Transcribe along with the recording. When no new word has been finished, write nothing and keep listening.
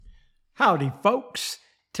Howdy, folks.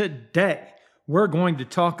 Today, we're going to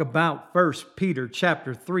talk about 1 Peter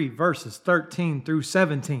chapter 3, verses 13 through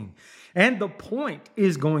 17. And the point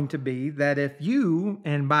is going to be that if you,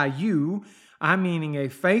 and by you, I'm meaning a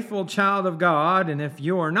faithful child of God, and if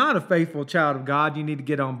you are not a faithful child of God, you need to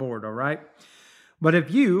get on board, all right? But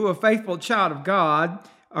if you, a faithful child of God,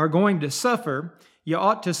 are going to suffer, you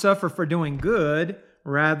ought to suffer for doing good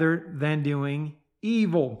rather than doing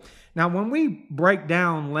evil. Now, when we break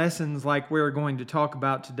down lessons like we're going to talk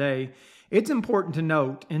about today, it's important to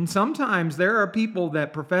note, and sometimes there are people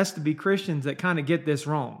that profess to be Christians that kind of get this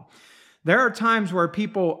wrong. There are times where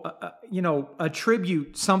people,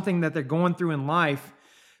 attribute something that they're going through in life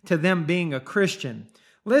to them being a Christian.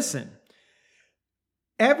 Listen,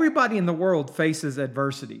 everybody in the world faces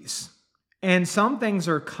adversities, and some things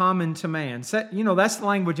are common to man. That's the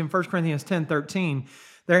language in 1 Corinthians 10:13.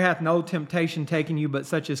 There hath no temptation taken you, but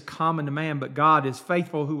such is common to man. But God is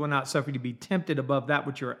faithful, who will not suffer you to be tempted above that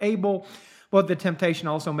which you are able. But the temptation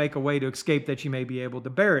also make a way to escape, that you may be able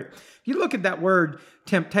to bear it. If you look at that word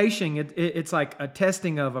temptation, it's like a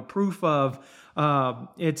testing of, a proof of,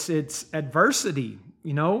 it's adversity,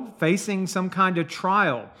 facing some kind of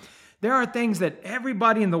trial. There are things that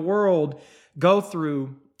everybody in the world go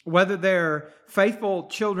through, whether they're faithful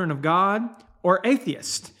children of God or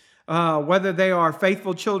atheists. Whether they are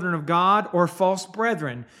faithful children of God or false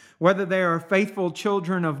brethren, whether they are faithful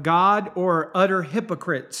children of God or utter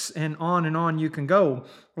hypocrites, and on you can go.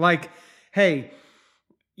 Like, hey,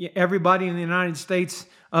 everybody in the United States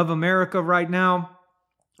of America right now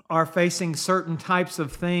are facing certain types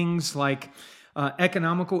of things like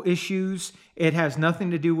economical issues. It has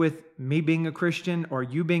nothing to do with me being a Christian or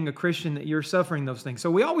you being a Christian that you're suffering those things. So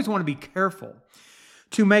we always want to be careful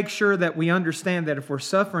to make sure that we understand that if we're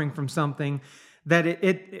suffering from something,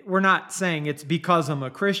 that we're not saying it's because I'm a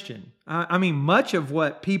Christian. Much of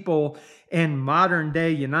what people in modern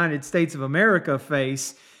day United States of America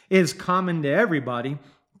face is common to everybody,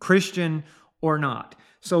 Christian or not.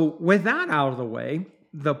 So with that out of the way,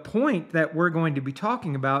 the point that we're going to be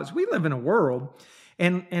talking about is we live in a world,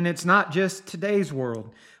 and it's not just today's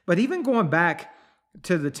world, but even going back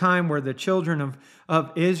to the time where the children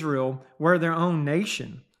of Israel were their own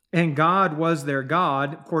nation and God was their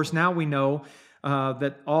God. Of course, now we know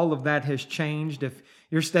that all of that has changed. If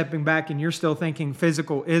you're stepping back and you're still thinking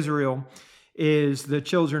physical Israel is the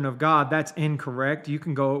children of God, that's incorrect. You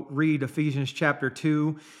can go read Ephesians chapter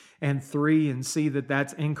 2 and 3 and see that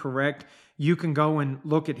that's incorrect. You can go and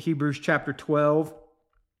look at Hebrews chapter 12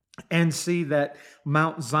 and see that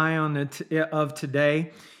Mount Zion of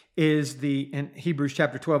today is in Hebrews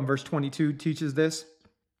chapter 12 and verse 22 teaches this.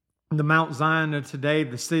 The Mount Zion of today,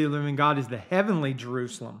 the city of the living God, is the heavenly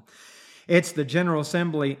Jerusalem. It's the general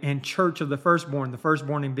assembly and church of the firstborn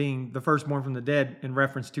being the firstborn from the dead in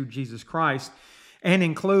reference to Jesus Christ, and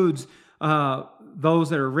includes those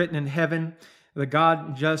that are written in heaven, the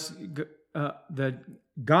God,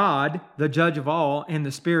 the judge of all, and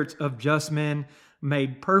the spirits of just men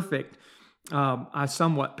made perfect. I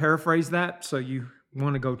somewhat paraphrase that, so you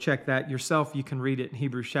want to go check that yourself. You can read it in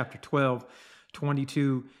Hebrews chapter 12,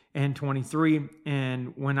 22 and 23.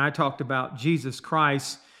 And when I talked about Jesus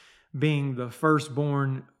Christ being the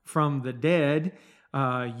firstborn from the dead,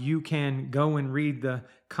 you can go and read the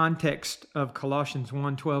context of Colossians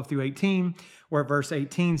 1, 12 through 18, where verse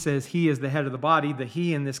 18 says, He is the head of the body. The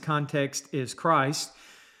He in this context is Christ.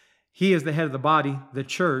 He is the head of the body, the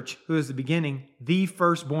church, who is the beginning, the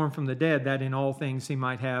firstborn from the dead, that in all things He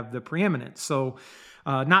might have the preeminence. So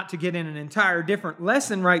not to get in an entire different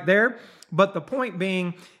lesson right there, but the point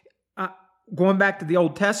being, going back to the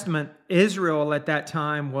Old Testament, Israel at that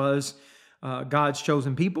time was God's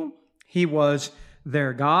chosen people. He was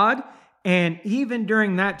their God. And even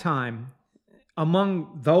during that time,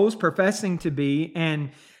 among those professing to be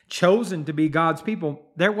and chosen to be God's people,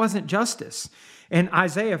 there wasn't justice. In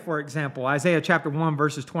Isaiah, for example, Isaiah chapter 1,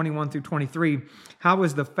 verses 21 through 23, how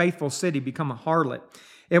was the faithful city become a harlot?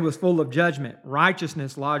 It was full of judgment,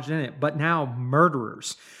 righteousness lodged in it, but now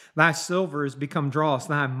murderers. Thy silver is become dross,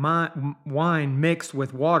 thy wine mixed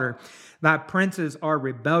with water. Thy princes are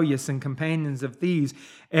rebellious and companions of thieves.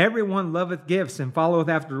 Everyone loveth gifts and followeth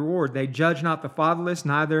after reward. They judge not the fatherless,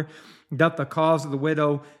 neither doth the cause of the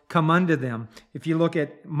widow come unto them. If you look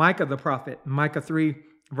at Micah the prophet, Micah 3,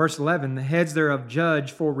 verse 11, the heads thereof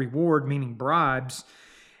judge for reward, meaning bribes,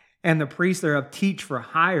 and the priests thereof teach for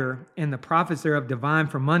hire, and the prophets thereof divine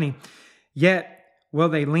for money. Yet will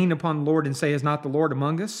they lean upon the Lord and say, Is not the Lord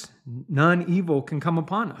among us? None evil can come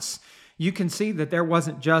upon us. You can see that there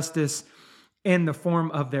wasn't justice in the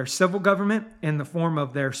form of their civil government, in the form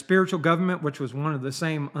of their spiritual government, which was one of the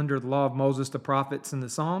same under the law of Moses, the prophets, and the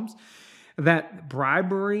Psalms, that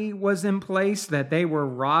bribery was in place, that they were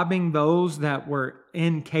robbing those that were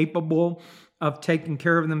incapable of taking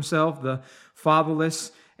care of themselves, the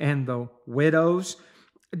fatherless and the widows.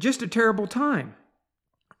 Just a terrible time.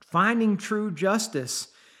 Finding true justice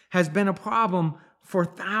has been a problem for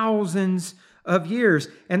thousands of years.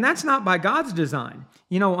 And that's not by God's design.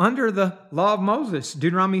 Under the law of Moses,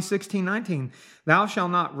 Deuteronomy 16:19, thou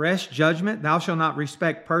shalt not wrest judgment, thou shalt not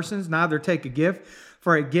respect persons, neither take a gift,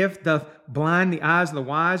 for a gift doth blind the eyes of the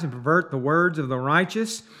wise and pervert the words of the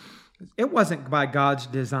righteous. It wasn't by God's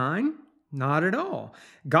design. Not at all.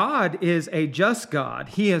 God is a just God.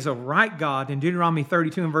 He is a right God. In Deuteronomy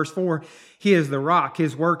 32 and verse 4, He is the rock.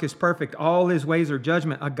 His work is perfect. All His ways are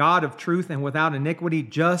judgment. A God of truth and without iniquity,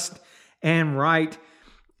 just and right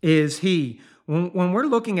is He. When we're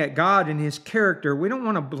looking at God and His character, we don't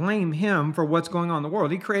want to blame Him for what's going on in the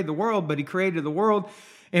world. He created the world, but He created the world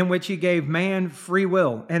in which He gave man free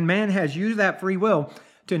will. And man has used that free will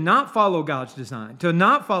to not follow God's design, to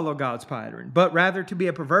not follow God's pattern, but rather to be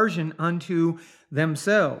a perversion unto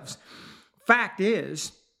themselves. Fact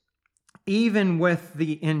is, even with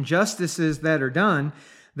the injustices that are done,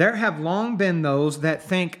 there have long been those that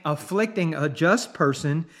think afflicting a just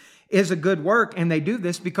person is a good work, and they do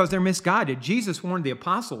this because they're misguided. Jesus warned the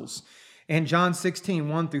apostles in John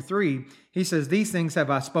 16:1-3. He says, these things have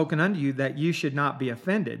I spoken unto you, that you should not be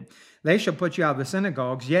offended. They shall put you out of the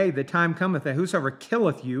synagogues. Yea, the time cometh that whosoever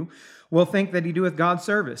killeth you will think that he doeth God's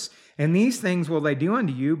service. And these things will they do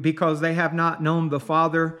unto you, because they have not known the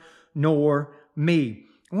Father nor me.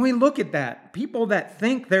 When we look at that, people that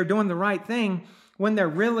think they're doing the right thing when they're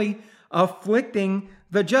really afflicting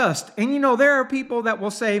the just. And there are people that will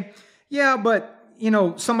say, yeah, but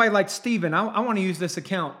somebody like Stephen, I want to use this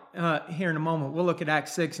account here in a moment. We'll look at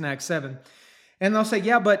Acts 6 and Acts 7. And they'll say,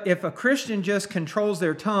 yeah, but if a Christian just controls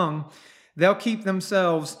their tongue, they'll keep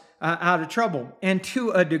themselves out of trouble. And to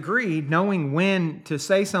a degree, knowing when to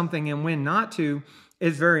say something and when not to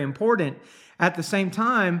is very important. At the same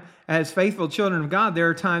time, as faithful children of God, there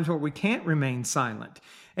are times where we can't remain silent.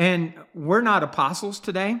 And we're not apostles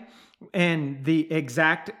today. And the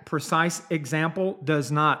exact, precise example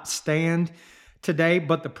does not stand today,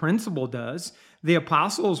 but the principle does. The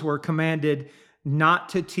apostles were commanded not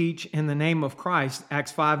to teach in the name of Christ,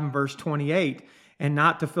 Acts 5 and verse 28, and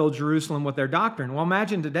not to fill Jerusalem with their doctrine. Well,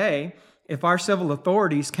 imagine today if our civil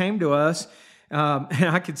authorities came to us, and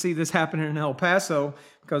I could see this happening in El Paso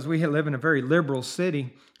because we live in a very liberal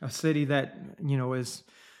city, a city that, is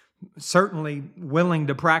certainly willing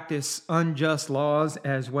to practice unjust laws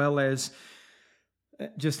as well as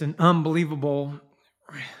just an unbelievable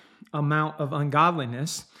amount of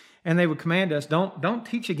ungodliness. And they would command us, don't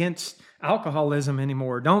teach against alcoholism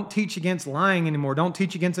anymore. Don't teach against lying anymore. Don't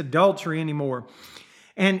teach against adultery anymore.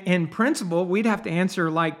 And in principle, we'd have to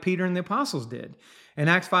answer like Peter and the apostles did. In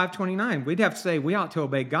Acts 5:29, we'd have to say we ought to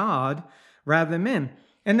obey God rather than men.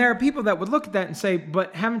 And there are people that would look at that and say,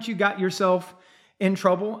 but haven't you got yourself in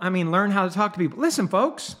trouble? Learn how to talk to people. Listen,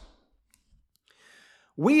 folks,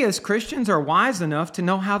 we as Christians are wise enough to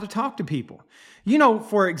know how to talk to people.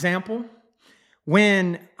 For example,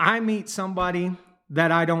 when I meet somebody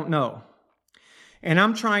that I don't know, and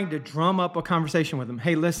I'm trying to drum up a conversation with them.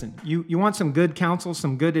 Hey, listen, you want some good counsel,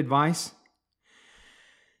 some good advice?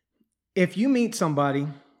 If you meet somebody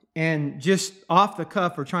and just off the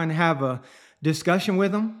cuff are trying to have a discussion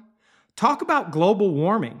with them, talk about global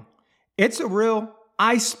warming. It's a real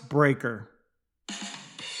icebreaker.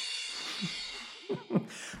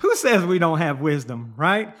 Who says we don't have wisdom,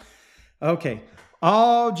 right? Okay,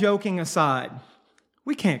 all joking aside,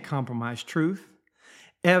 we can't compromise truth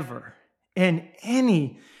ever in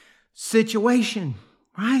any situation,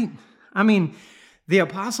 right? The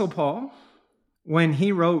Apostle Paul, when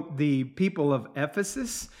he wrote the people of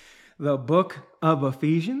Ephesus, the book of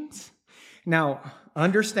Ephesians. Now,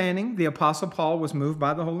 understanding the Apostle Paul was moved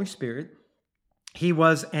by the Holy Spirit. He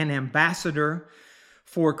was an ambassador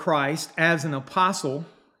for Christ. As an apostle,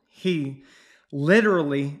 he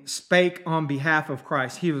literally spake on behalf of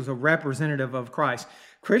Christ. He was a representative of Christ.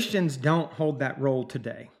 Christians don't hold that role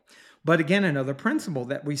today. But again, another principle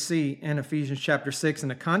that we see in Ephesians chapter 6 in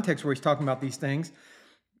the context where he's talking about these things,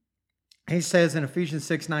 he says in Ephesians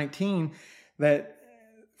 6:19 that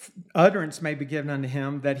utterance may be given unto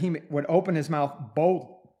him, that he would open his mouth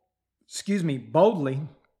boldly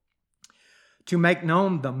to make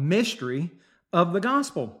known the mystery of the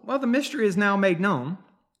gospel. Well, the mystery is now made known.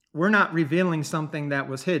 We're not revealing something that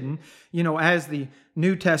was hidden. As the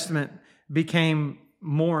New Testament became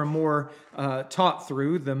more and more taught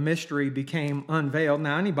through, the mystery became unveiled.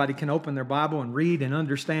 Now, anybody can open their Bible and read and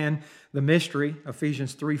understand the mystery,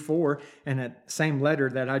 Ephesians 3:4, and that same letter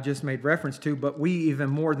that I just made reference to, but we even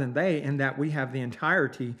more than they, in that we have the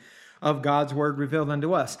entirety of God's word revealed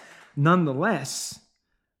unto us. Nonetheless,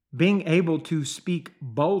 being able to speak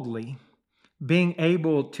boldly, being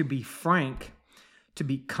able to be frank, to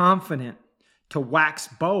be confident, to wax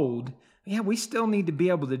bold, we still need to be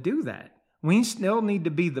able to do that. We still need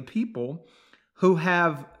to be the people who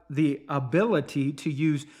have the ability to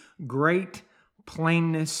use great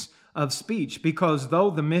plainness of speech, because though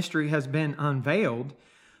the mystery has been unveiled,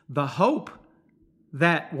 the hope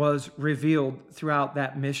that was revealed throughout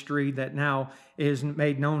that mystery that now is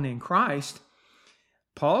made known in Christ,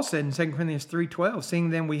 Paul said in 2 Corinthians 3:12, seeing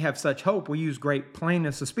then we have such hope, we use great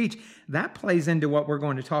plainness of speech. That plays into what we're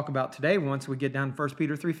going to talk about today once we get down to 1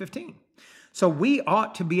 Peter 3:15. So we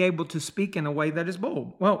ought to be able to speak in a way that is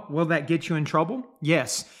bold. Well, will that get you in trouble?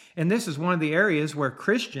 Yes. And this is one of the areas where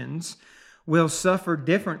Christians will suffer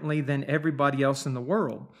differently than everybody else in the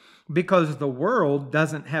world, because the world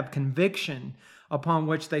doesn't have conviction upon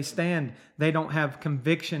which they stand. They don't have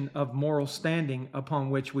conviction of moral standing upon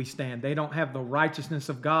which we stand. They don't have the righteousness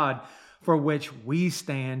of God for which we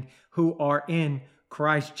stand, who are in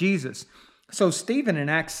Christ Jesus. So Stephen in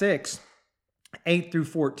Acts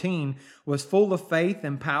 6:8-14 was full of faith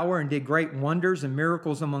and power and did great wonders and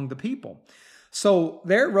miracles among the people. So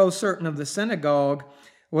there rose certain of the synagogue,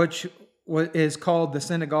 which is called the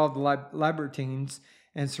synagogue of the Libertines,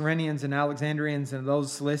 and Cyrenians and Alexandrians and those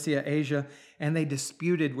of Cilicia, Asia, and they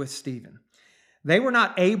disputed with Stephen. They were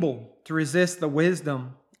not able to resist the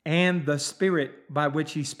wisdom and the spirit by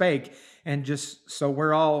which he spake. And just so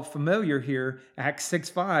we're all familiar here, Acts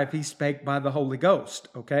 6:5, he spake by the Holy Ghost,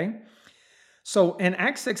 okay? So in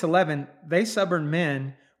Acts 6:11, they stubborn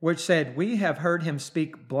men which said, we have heard him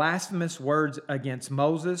speak blasphemous words against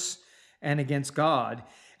Moses and against God.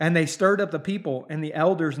 And they stirred up the people, and the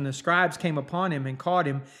elders and the scribes came upon him and caught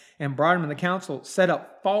him and brought him in the council, set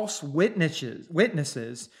up false witnesses,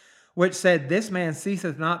 which said, this man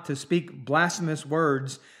ceaseth not to speak blasphemous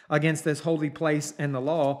words against this holy place and the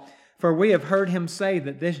law. For we have heard him say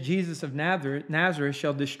that this Jesus of Nazareth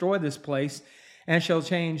shall destroy this place and shall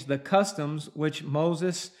change the customs which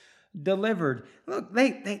Moses delivered. Look,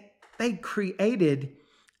 they created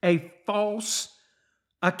a false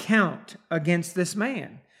account against this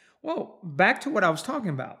man. Well, back to what I was talking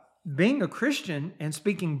about. Being a Christian and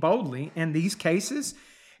speaking boldly in these cases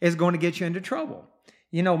is going to get you into trouble.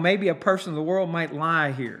 You know, maybe a person of the world might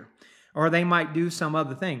lie here, or they might do some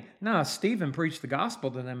other thing. No, Stephen preached the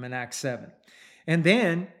gospel to them in Acts 7. And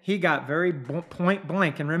then he got very point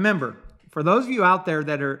blank. And remember, for those of you out there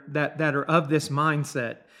that are of this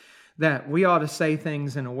mindset, that we ought to say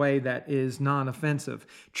things in a way that is non-offensive.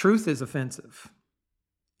 Truth is offensive.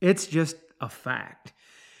 It's just a fact.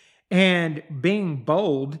 And being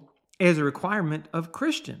bold is a requirement of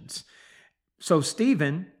Christians. So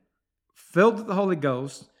Stephen, filled with the Holy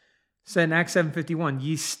Ghost, said in Acts 7:51,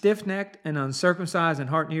 ye stiff-necked and uncircumcised in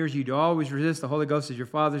heart and ears, you do always resist the Holy Ghost as your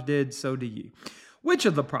fathers did, so do ye. Which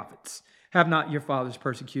of the prophets have not your fathers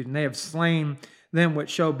persecuted? And they have slain them which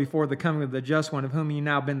showed before the coming of the just one, of whom ye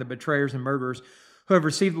now been the betrayers and murderers, who have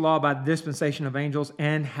received the law by the dispensation of angels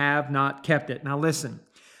and have not kept it. Now listen,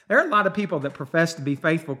 there are a lot of people that profess to be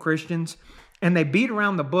faithful Christians, and they beat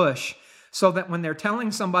around the bush so that when they're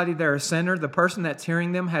telling somebody they're a sinner, the person that's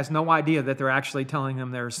hearing them has no idea that they're actually telling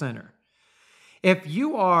them they're a sinner. If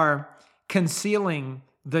you are concealing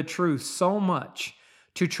the truth so much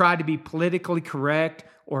to try to be politically correct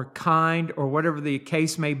or kind or whatever the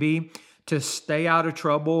case may be, to stay out of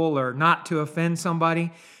trouble or not to offend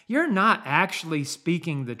somebody, you're not actually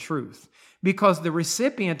speaking the truth, because the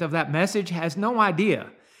recipient of that message has no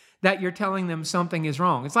idea that you're telling them something is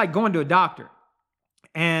wrong. It's like going to a doctor,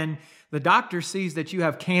 and the doctor sees that you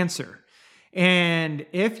have cancer. And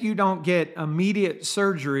if you don't get immediate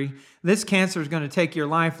surgery, this cancer is going to take your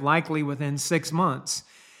life likely within 6 months.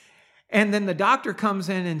 And then the doctor comes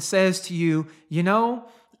in and says to you, you know,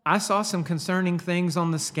 I saw some concerning things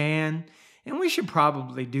on the scan, and we should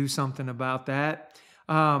probably do something about that.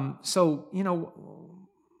 So, you know,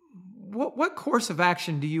 what course of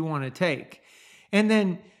action do you want to take? And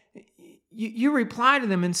then you reply to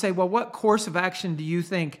them and say, well, what course of action do you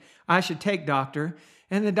think I should take, doctor?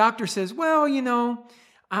 And the doctor says, well, you know,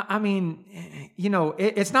 I mean, you know,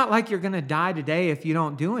 it's not like you're going to die today if you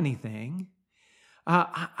don't do anything.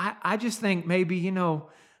 I just think maybe, you know,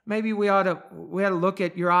 maybe we ought to look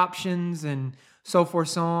at your options and so forth,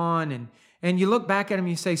 so on. And you look back at them and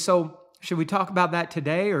you say, so should we talk about that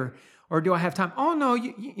today? Or Or do I have time? Oh, no,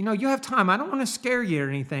 you have time. I don't want to scare you or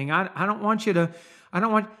anything. I don't want you to,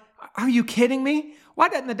 are you kidding me? Why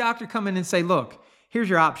doesn't the doctor come in and say, look, here's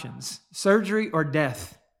your options, surgery or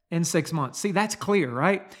death in 6 months? See, that's clear,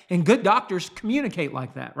 right? And good doctors communicate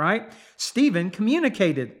like that, right? Stephen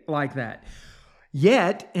communicated like that.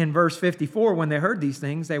 Yet, in verse 54, when they heard these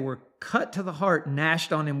things, they were cut to the heart and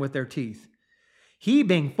gnashed on him with their teeth. He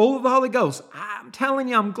being full of the Holy Ghost. I'm telling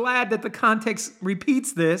you, I'm glad that the context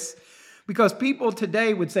repeats this, because people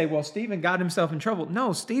today would say, well, Stephen got himself in trouble.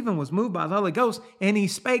 No, Stephen was moved by the Holy Ghost, and he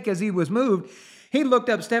spake as he was moved. He looked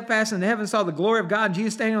up steadfast into heaven, saw the glory of God, and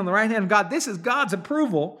Jesus standing on the right hand of God. This is God's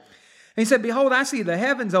approval. And he said, behold, I see the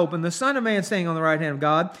heavens open, the Son of Man standing on the right hand of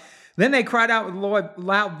God. Then they cried out with a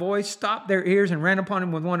loud voice, stopped their ears, and ran upon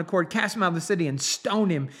him with one accord, cast him out of the city, and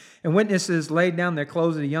stoned him. And witnesses laid down their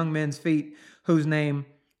clothes at a young man's feet, whose name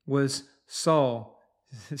was Saul.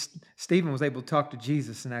 Stephen was able to talk to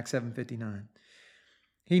Jesus in Acts 7:59.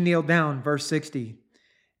 He kneeled down, verse 60,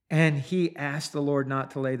 and he asked the Lord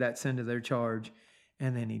not to lay that sin to their charge,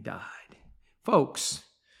 and then he died. Folks,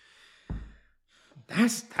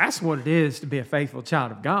 that's what it is to be a faithful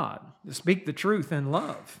child of God, to speak the truth in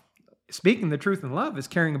love. Speaking the truth in love is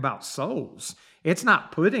caring about souls. It's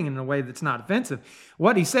not putting in a way that's not offensive.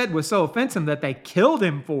 What he said was so offensive that they killed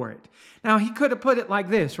him for it. Now, he could have put it like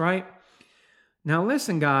this, right? Now,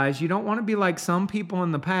 listen, guys, you don't want to be like some people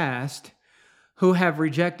in the past who have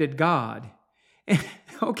rejected God.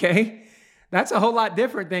 Okay, that's a whole lot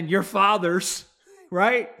different than your fathers,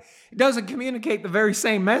 right? It doesn't communicate the very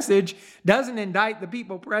same message, doesn't indict the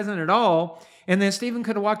people present at all. And then Stephen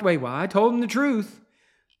could have walked away. Well, I told them the truth.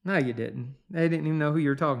 No, you didn't. They didn't even know who you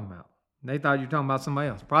were talking about. They thought you were talking about somebody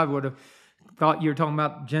else. Probably would have thought you were talking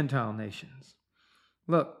about Gentile nations.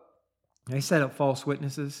 Look, they set up false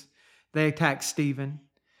witnesses. They attacked Stephen,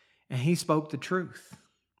 and he spoke the truth.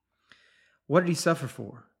 What did he suffer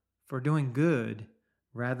for? For doing good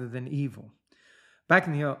rather than evil. Back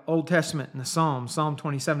in the Old Testament, in the Psalms, Psalm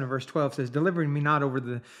 27 and verse 12 says, delivering me not over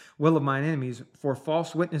the will of mine enemies, for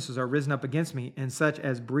false witnesses are risen up against me, and such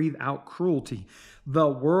as breathe out cruelty. The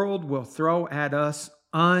world will throw at us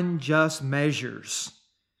unjust measures.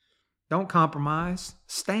 Don't compromise.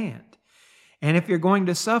 Stand. And if you're going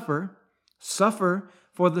to suffer, suffer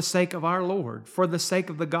for the sake of our Lord, for the sake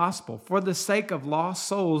of the gospel, for the sake of lost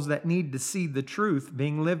souls that need to see the truth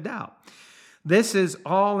being lived out. This is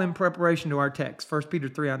all in preparation to our text. 1 Peter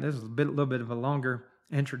 3, this is a little bit of a longer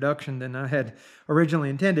introduction than I had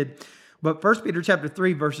originally intended. But 1 Peter chapter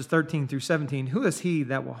 3, verses 13 through 17, who is he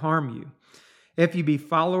that will harm you if you be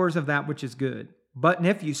followers of that which is good? But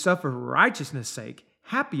if you suffer for righteousness' sake,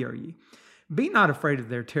 happy are ye. Be not afraid of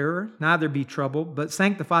their terror, neither be troubled, but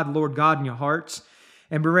sanctify the Lord God in your hearts,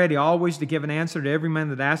 and be ready always to give an answer to every man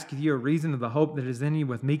that asketh you a reason of the hope that is in you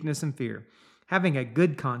with meekness and fear, having a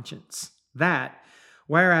good conscience, that,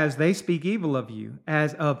 whereas they speak evil of you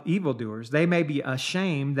as of evildoers, they may be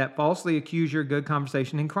ashamed that falsely accuse your good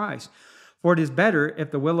conversation in Christ. For it is better,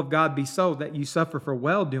 if the will of God be so, that you suffer for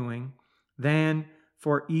well-doing than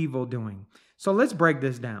for evil-doing. So let's break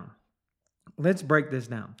this down. There's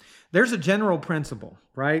a general principle,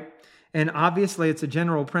 right? And obviously it's a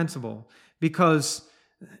general principle because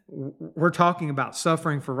we're talking about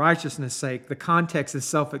suffering for righteousness' sake. The context is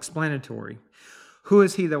self-explanatory. Who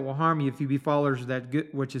is he that will harm you if you be followers of that good,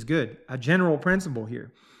 which is good? A general principle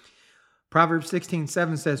here. Proverbs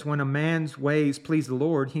 16:7 says, when a man's ways please the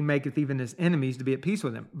Lord, he maketh even his enemies to be at peace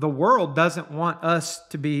with him. The world doesn't want us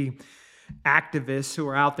to be activists who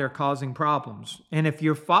are out there causing problems. And if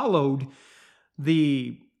you followed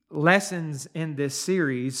the lessons in this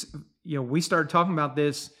series, we started talking about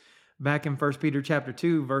this back in 1 Peter chapter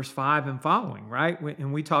 2, verse 5 and following, right?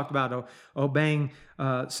 And we talked about obeying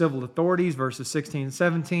civil authorities, verses 16 and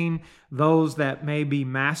 17, those that may be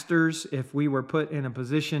masters if we were put in a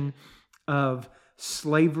position of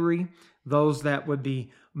slavery, those that would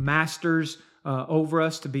be masters over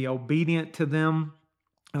us, to be obedient to them.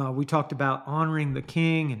 We talked about honoring the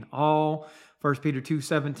king and all, 1 Peter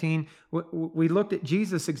 2:17. We looked at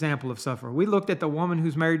Jesus' example of suffering. We looked at the woman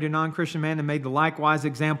who's married to a non-Christian man and made the likewise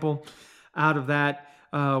example out of that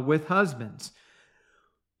with husbands.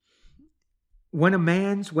 When a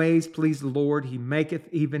man's ways please the Lord, he maketh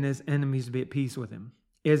even his enemies to be at peace with him,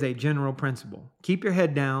 is a general principle. Keep your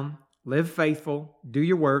head down, live faithful, do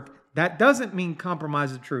your work. That doesn't mean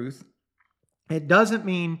compromise the truth. It doesn't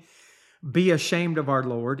mean be ashamed of our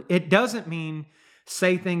Lord. It doesn't mean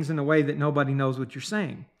say things in a way that nobody knows what you're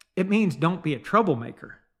saying. It means don't be a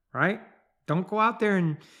troublemaker, right? Don't go out there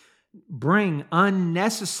and bring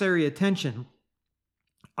unnecessary attention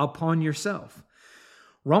upon yourself.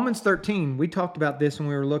 Romans 13, we talked about this when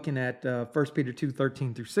we were looking at 1 Peter 2,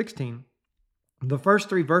 13 through 16. The first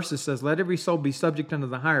 3 verses says, let every soul be subject unto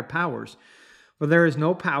the higher powers. For there is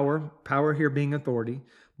no power here being authority,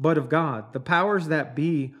 but of God. The powers that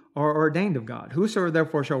be are ordained of God. Whosoever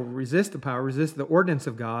therefore shall resist the power, resist the ordinance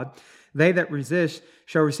of God. They that resist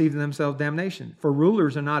shall receive in themselves damnation. For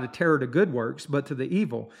rulers are not a terror to good works, but to the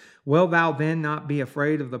evil. Will thou then not be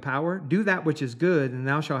afraid of the power? Do that which is good, and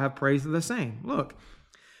thou shalt have praise of the same. Look,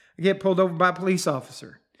 I get pulled over by a police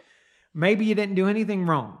officer. Maybe you didn't do anything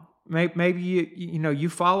wrong. Maybe you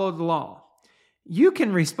followed the law. You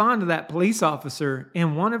can respond to that police officer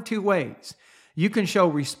in one of 2 ways. You can show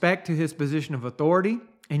respect to his position of authority,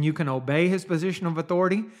 and you can obey his position of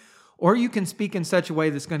authority, or you can speak in such a way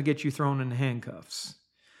that's going to get you thrown in handcuffs.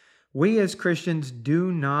 We as Christians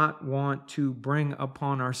do not want to bring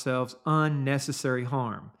upon ourselves unnecessary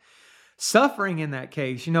harm. Suffering in that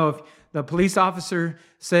case, if the police officer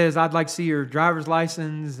says, I'd like to see your driver's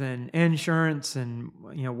license and insurance and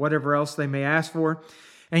whatever else they may ask for,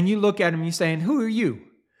 and you look at him, you're saying, who are you?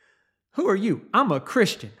 Who are you? I'm a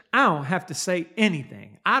Christian. I don't have to say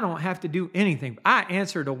anything. I don't have to do anything. I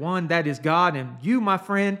answer to one that is God, and you, my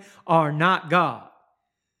friend, are not God.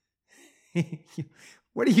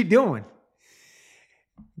 What are you doing?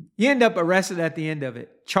 You end up arrested at the end of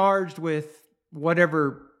it, charged with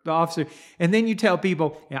whatever the officer, and then you tell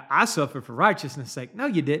people, yeah, I suffered for righteousness' sake. No,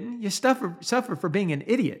 you didn't. You suffered for being an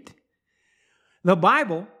idiot. The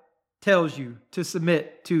Bible tells you to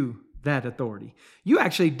submit to that authority. You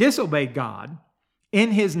actually disobeyed God in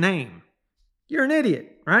his name. You're an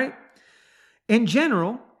idiot, right? In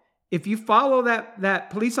general, if you follow that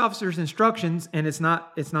police officer's instructions, and it's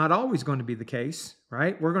not always going to be the case,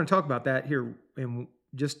 right? We're going to talk about that here in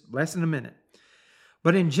just less than a minute.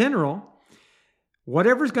 But in general,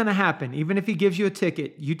 whatever's going to happen, even if he gives you a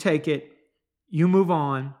ticket, you take it, you move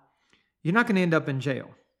on, you're not going to end up in jail.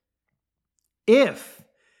 If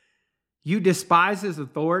you despise his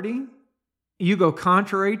authority, you go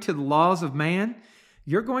contrary to the laws of man,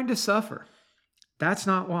 you're going to suffer. That's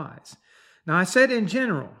not wise. Now, I said in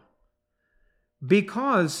general,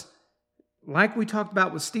 because like we talked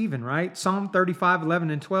about with Stephen, right? Psalm 35,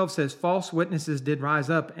 11 and 12 says, false witnesses did rise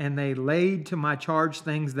up, and they laid to my charge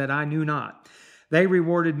things that I knew not. They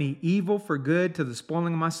rewarded me evil for good, to the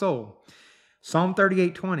spoiling of my soul. Psalm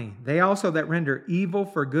 38:20, they also that render evil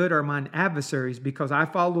for good are mine adversaries, because I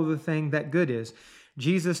follow the thing that good is.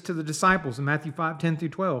 Jesus to the disciples in Matthew 5:10 through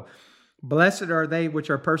 12. Blessed are they which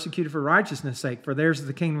are persecuted for righteousness' sake, for theirs is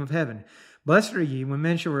the kingdom of heaven. Blessed are ye when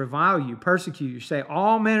men shall revile you, persecute you, say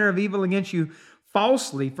all manner of evil against you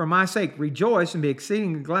falsely for my sake. Rejoice and be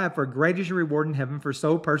exceedingly glad, for great is your reward in heaven, for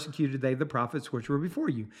so persecuted they the prophets which were before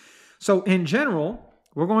you. So in general,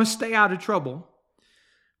 we're going to stay out of trouble,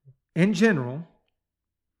 in general,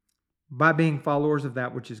 by being followers of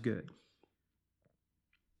that which is good.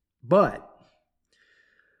 But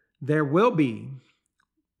there will be,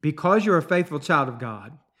 because you're a faithful child of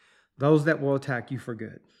God, those that will attack you for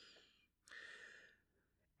good.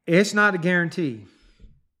 It's not a guarantee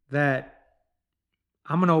that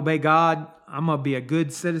I'm going to obey God, I'm going to be a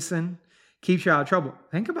good citizen, keeps you out of trouble.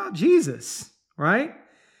 Think about Jesus, right?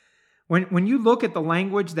 When you look at the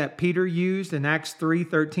language that Peter used in Acts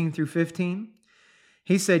 3:13 through 15,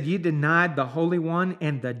 he said, you denied the Holy One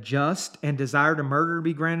and the just and desired a murder to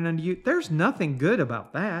be granted unto you. There's nothing good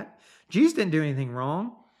about that. Jesus didn't do anything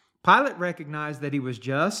wrong. Pilate recognized that he was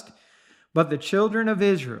just, but the children of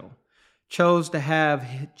Israel chose to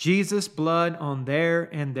have Jesus' blood on their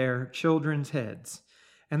and their children's heads.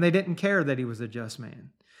 And they didn't care that he was a just man.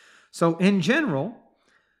 So in general,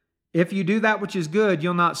 if you do that which is good,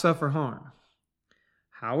 you'll not suffer harm.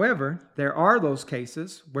 However, there are those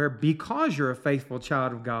cases where because you're a faithful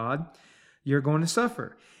child of God, you're going to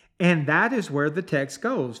suffer. And that is where the text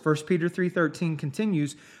goes. 1 Peter 3:13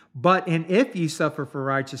 continues, but and if ye suffer for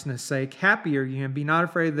righteousness' sake, happy are ye, and be not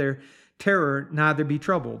afraid of their terror, neither be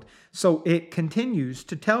troubled. So it continues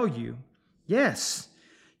to tell you, yes,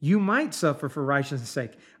 you might suffer for righteousness'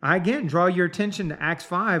 sake. I again draw your attention to Acts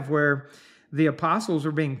 5, where the apostles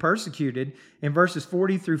were being persecuted. In verses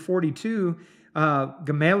 40 through 42,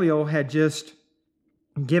 Gamaliel had just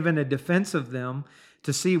given a defense of them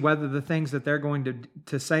to see whether the things that they're going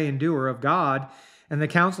to say and do are of God. And the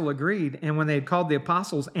council agreed. And when they had called the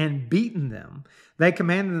apostles and beaten them, they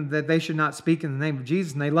commanded them that they should not speak in the name of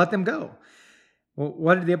Jesus, and they let them go. Well,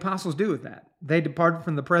 what did the apostles do with that? They departed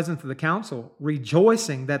from the presence of the council,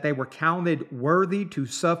 rejoicing that they were counted worthy to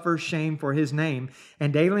suffer shame for his name.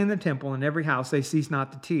 And daily in the temple and every house they ceased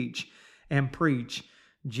not to teach and preach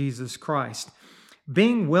Jesus Christ.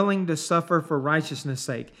 Being willing to suffer for righteousness'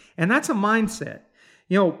 sake. And that's a mindset.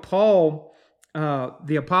 Paul,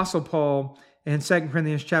 the Apostle Paul in 2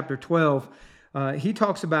 Corinthians chapter 12, he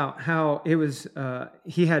talks about how it was,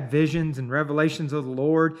 he had visions and revelations of the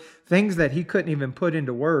Lord, things that he couldn't even put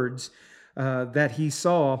into words that he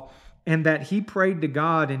saw, and that he prayed to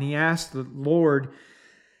God and he asked the Lord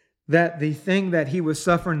that the thing that he was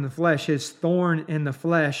suffering in the flesh, his thorn in the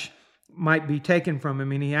flesh, might be taken from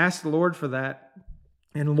him. And he asked the Lord for that.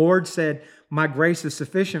 And the Lord said, "My grace is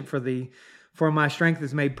sufficient for thee, for my strength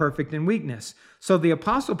is made perfect in weakness." So the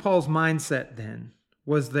Apostle Paul's mindset then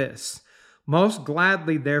was this: "Most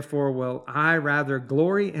gladly, therefore, will I rather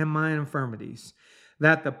glory in my infirmities,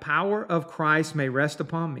 that the power of Christ may rest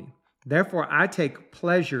upon me. Therefore, I take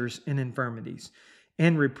pleasures in infirmities,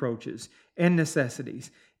 in reproaches, in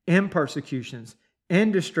necessities, in persecutions,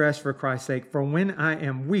 in distress for Christ's sake. For when I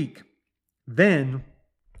am weak, then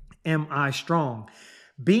am I strong."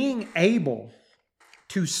 Being able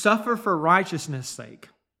to suffer for righteousness' sake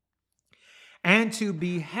and to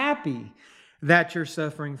be happy that you're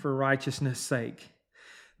suffering for righteousness' sake,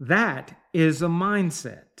 that is a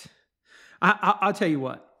mindset. I'll tell you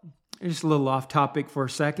what, just a little off topic for a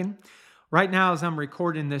second. Right now, as I'm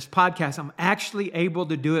recording this podcast, I'm actually able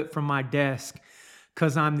to do it from my desk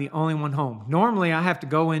because I'm the only one home. Normally, I have to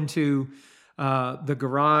go into the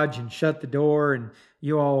garage and shut the door, and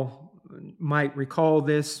you all might recall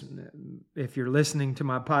this if you're listening to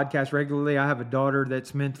my podcast regularly. I have a daughter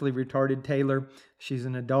that's mentally retarded, Taylor. She's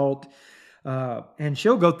an adult, and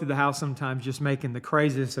she'll go through the house sometimes just making the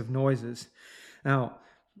craziest of noises. Now,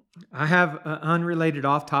 I have an unrelated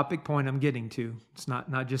off-topic point I'm getting to. It's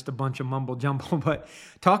not just a bunch of mumble-jumble, but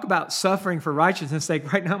talk about suffering for righteousness'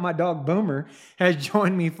 sake. Right now, my dog Boomer has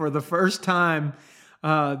joined me for the first time in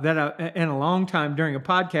a long time during a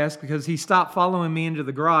podcast, because he stopped following me into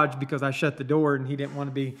the garage because I shut the door and he didn't want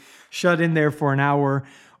to be shut in there for an hour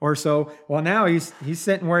or so. Well, now he's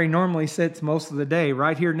sitting where he normally sits most of the day,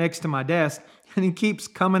 right here next to my desk, and he keeps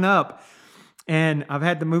coming up. And I've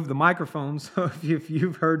had to move the microphone, so if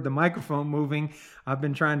you've heard the microphone moving, I've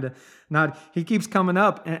been trying to not. He keeps coming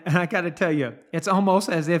up, and I got to tell you, it's almost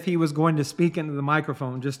as if he was going to speak into the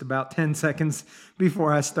microphone just about 10 seconds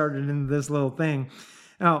before I started into this little thing.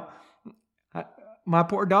 Now, my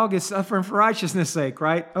poor dog is suffering for righteousness' sake,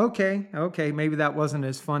 right? Okay, maybe that wasn't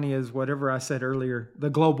as funny as whatever I said earlier,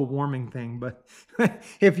 the global warming thing, but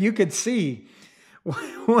if you could see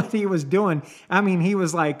what he was doing, I mean, he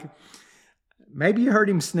was like, maybe you heard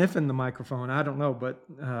him sniffing the microphone. I don't know, but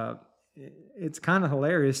it's kind of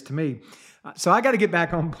hilarious to me. So I got to get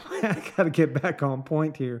back on. I got to get back on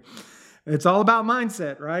point here. It's all about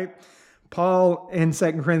mindset, right? Paul in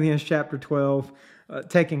 2 Corinthians chapter 12,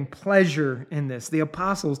 taking pleasure in this. The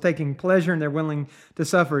apostles taking pleasure, and they're willing to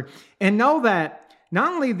suffer. And know that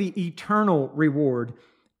not only the eternal reward,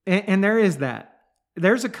 and there is that.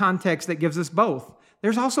 There's a context that gives us both.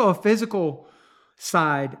 There's also a physical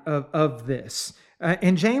side of this.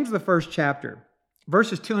 In James, the first chapter,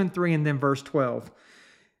 verses 2 and 3, and then verse 12,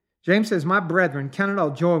 James says, "My brethren, count it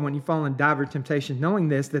all joy when you fall in divers temptations, knowing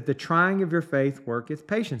this, that the trying of your faith worketh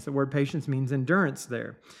patience." The word patience means endurance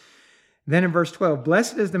there. Then in verse 12,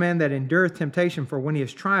 "Blessed is the man that endureth temptation, for when he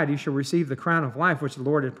is tried, he shall receive the crown of life, which the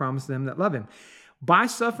Lord hath promised them that love him." By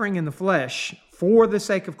suffering in the flesh for the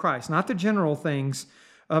sake of Christ, not the general things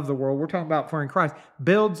of the world, we're talking about for in Christ,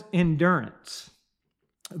 builds endurance.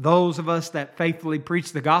 Those of us that faithfully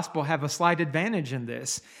preach the gospel have a slight advantage in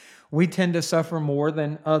this. We tend to suffer more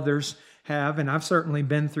than others have, and I've certainly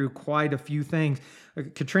been through quite a few things.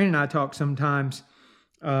 Katrina and I talk sometimes,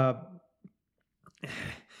 and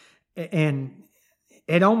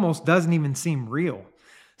it almost doesn't even seem real.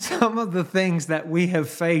 Some of the things that we have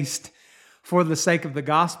faced for the sake of the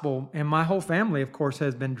gospel, and my whole family, of course,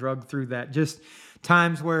 has been drugged through that. Just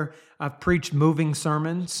times where I've preached moving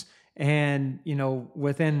sermons, and,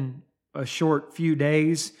 within a short few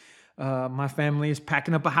days, my family is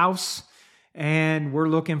packing up a house, and we're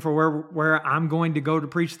looking for where I'm going to go to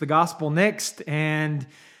preach the gospel next. And,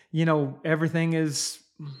 everything is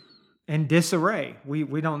in disarray.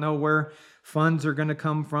 We don't know where funds are going to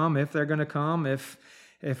come from, if they're going to come, if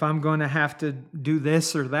I'm going to have to do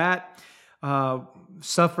this or that.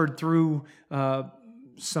 Suffered through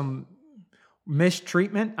some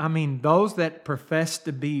mistreatment. I mean, those that profess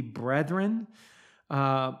to be brethren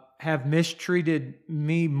have mistreated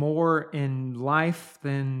me more in life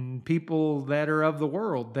than people that are of the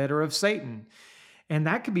world, that are of Satan. And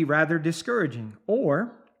that could be rather discouraging.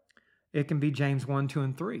 Or it can be James 1, 2,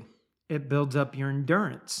 and 3. It builds up your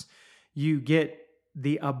endurance. You get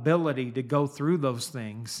the ability to go through those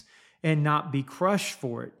things and not be crushed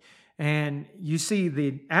for it. And you see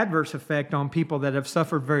the adverse effect on people that have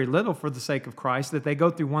suffered very little for the sake of Christ, that they go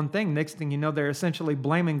through one thing. Next thing you know, they're essentially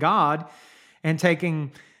blaming God and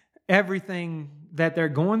taking everything that they're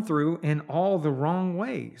going through in all the wrong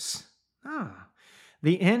ways.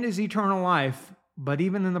 The end is eternal life, but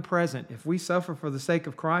even in the present, if we suffer for the sake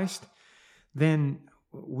of Christ, then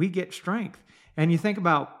we get strength. And you think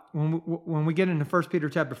about when we get into 1 Peter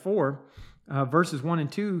chapter 4, verses 1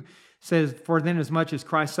 and 2 says, "For then as much as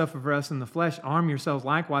Christ suffered for us in the flesh, arm yourselves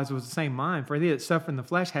likewise with the same mind. For he that suffered in the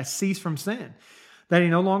flesh has ceased from sin, that he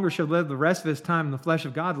no longer should live the rest of his time in the flesh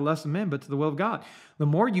of God, the lust of men, but to the will of God." The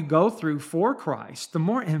more you go through for Christ, the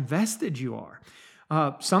more invested you are.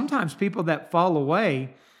 Sometimes people that fall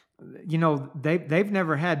away, they've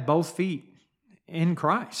never had both feet in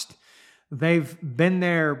Christ. They've been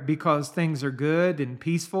there because things are good and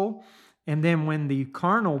peaceful. And then when the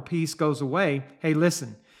carnal peace goes away, hey,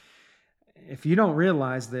 listen, if you don't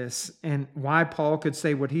realize this and why Paul could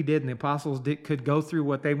say what he did and the apostles could go through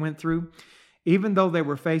what they went through, even though they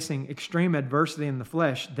were facing extreme adversity in the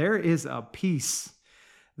flesh, there is a peace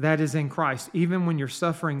that is in Christ, even when you're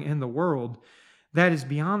suffering in the world, that is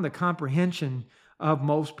beyond the comprehension of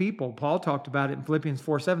most people. Paul talked about it in Philippians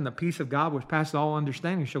 4:7, the peace of God which passes all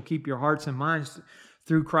understanding shall keep your hearts and minds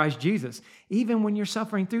through Christ Jesus. Even when you're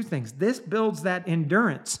suffering through things, this builds that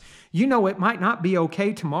endurance. It might not be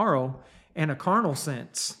okay tomorrow in a carnal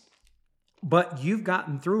sense, but you've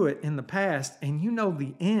gotten through it in the past, and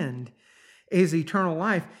the end is eternal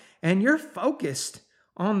life, and you're focused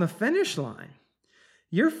on the finish line.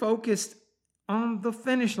 You're focused on the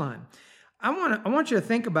finish line. I want you to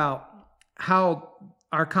think about how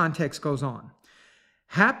our context goes on.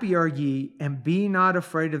 "Happy are ye, and be not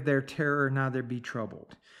afraid of their terror, neither be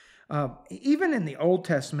troubled." Even in the Old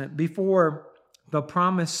Testament, before the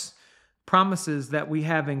promises that we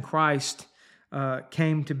have in Christ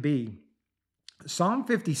came to be, Psalm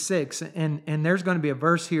 56, and there's going to be a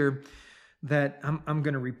verse here that I'm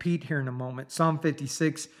going to repeat here in a moment. Psalm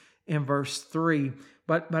 56 in verse 3.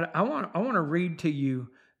 But I want to read to you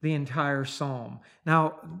the entire psalm.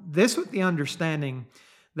 Now, this with the understanding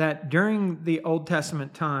that during the Old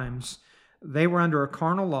Testament times, they were under a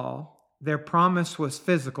carnal law. Their promise was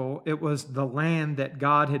physical. It was the land that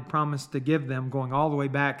God had promised to give them, going all the way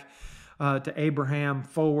back to Abraham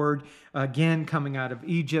forward, again coming out of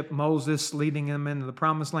Egypt, Moses leading them into the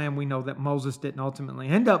promised land. We know that Moses didn't ultimately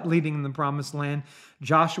end up leading in the promised land.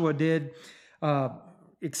 Joshua did,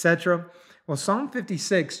 etc. Well, Psalm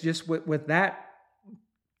 56, just with that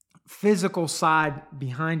physical side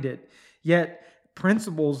behind it, yet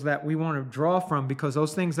principles that we want to draw from, because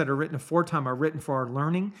those things that are written aforetime are written for our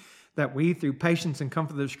learning, that we, through patience and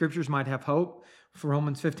comfort of the Scriptures, might have hope. For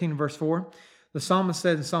Romans 15, verse 4. The psalmist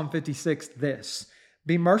said in Psalm 56 this: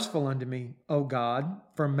 "Be merciful unto me, O God,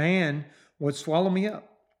 for man would swallow me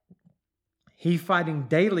up. He fighting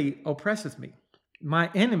daily oppresseth me. My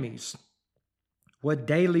enemies would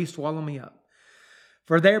daily swallow me up.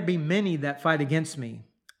 For there be many that fight against me,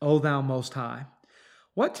 O thou most high.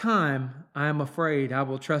 What time I am afraid, I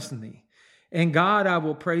will trust in thee. In God I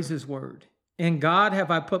will praise his word. In God have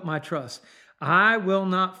I put my trust. I will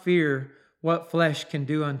not fear what flesh can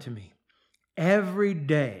do unto me. Every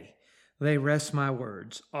day they wrest my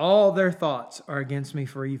words. All their thoughts are against me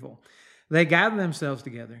for evil. They gather themselves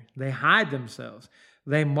together. They hide themselves.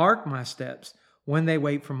 They mark my steps when they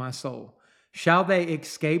wait for my soul. Shall they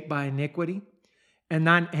escape by iniquity? And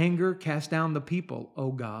thine anger cast down the people,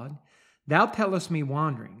 O God. Thou tellest me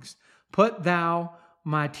wanderings. Put thou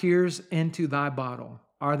my tears into thy bottle.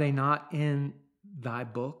 Are they not in thy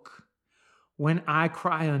book? When I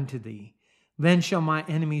cry unto thee, then shall my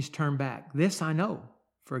enemies turn back. This I know,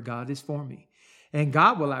 for God is for me. And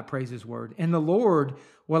God will I praise his word. And the Lord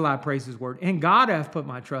will I praise his word. In God I have put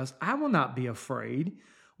my trust. I will not be afraid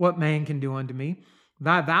what man can do unto me.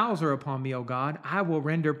 Thy vows are upon me, O God. I will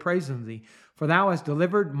render praise unto thee. For thou hast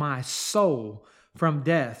delivered my soul from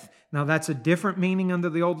death. Now that's a different meaning under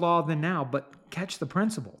the old law than now, but catch the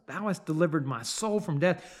principle. Thou hast delivered my soul from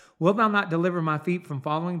death. Wilt thou not deliver my feet from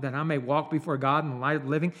falling, that I may walk before God in the light of the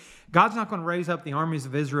living? God's not going to raise up the armies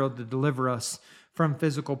of Israel to deliver us from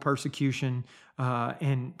physical persecution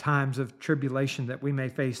in times of tribulation that we may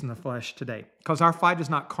face in the flesh today. Because our fight is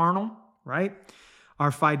not carnal, right?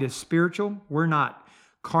 Our fight is spiritual. We're not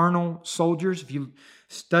carnal soldiers. If you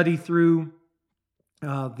study through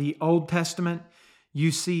the Old Testament,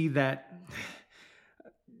 you see that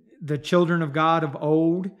the children of God of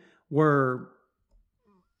old were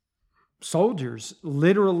soldiers,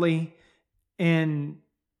 literally in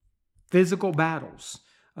physical battles.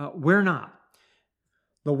 We're not.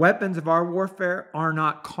 The weapons of our warfare are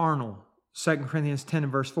not carnal 2 Corinthians 10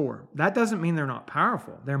 and verse 4. That doesn't mean they're not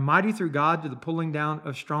powerful. They're mighty through God to the pulling down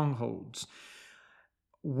of strongholds.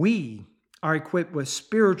 We are equipped with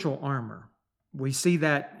spiritual armor. We see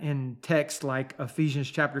that in texts like Ephesians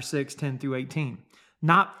chapter 6, 10 through 18.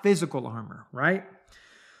 Not physical armor, right?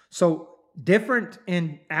 So different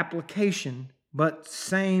in application, but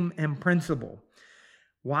same in principle.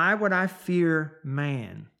 Why would I fear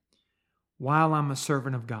man while I'm a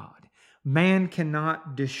servant of God? Man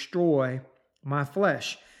cannot destroy my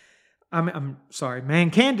flesh. I'm sorry,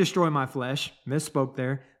 man can destroy my flesh. Misspoke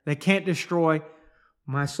there. They can't destroy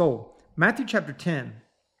my soul. Matthew chapter 10,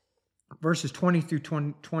 verses 20 through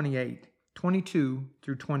 28, 22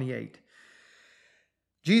 through 28.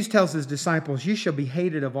 Jesus tells his disciples, "You shall be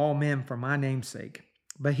hated of all men for my name's sake,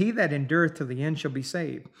 but he that endureth to the end shall be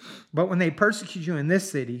saved. But when they persecute you in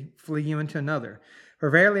this city, flee you into another. For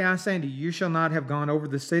verily I say unto you, you shall not have gone over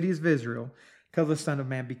the cities of Israel till the Son of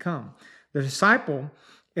Man be come. The disciple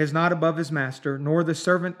is not above his master, nor the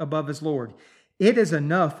servant above his Lord. It is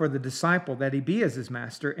enough for the disciple that he be as his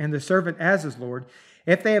master, and the servant as his Lord.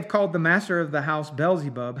 If they have called the master of the house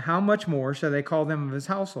Beelzebub, how much more shall they call them of his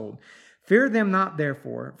household? Fear them not,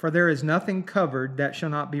 therefore, for there is nothing covered that shall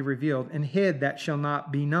not be revealed, and hid that shall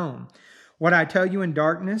not be known. What I tell you in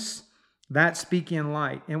darkness, that speak in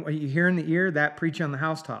light, and what you hear in the ear, that preach on the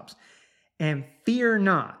housetops. And fear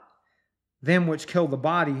not them which kill the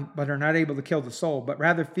body, but are not able to kill the soul, but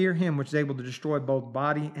rather fear him which is able to destroy both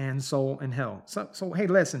body and soul in hell." So hey,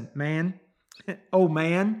 listen, man, oh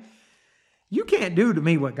man, you can't do to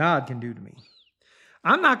me what God can do to me.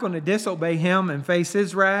 I'm not going to disobey him and face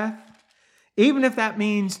his wrath, even if that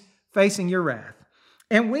means facing your wrath.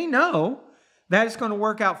 And we know that it's going to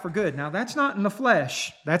work out for good. Now, that's not in the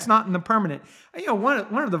flesh. That's not in the permanent. You know,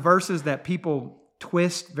 one of the verses that people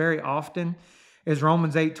twist very often is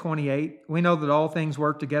Romans 8:28. We know that all things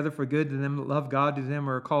work together for good to them that love God, to them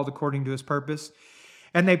who are called according to his purpose.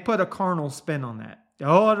 And they put a carnal spin on that.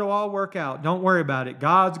 Oh, it'll all work out. Don't worry about it.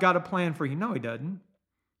 God's got a plan for you. No, he doesn't.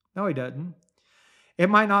 No, he doesn't. It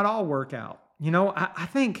might not all work out. You know, I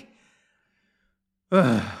think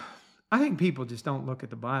people just don't look at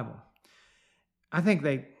the Bible. I think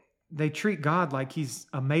they treat God like he's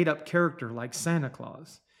a made-up character, like Santa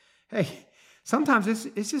Claus. Hey, sometimes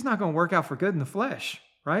it's just not going to work out for good in the flesh,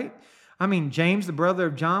 right? I mean, James, the brother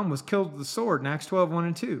of John, was killed with the sword in Acts 12, 1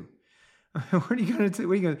 and 2. What are you going to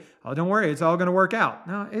do? Oh, don't worry, it's all going to work out.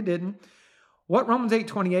 No, it didn't. What Romans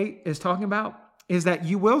 8:28 is talking about is that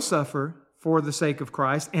you will suffer for the sake of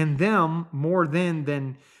Christ, and them more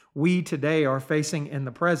than we today are facing in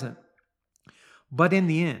the present. But in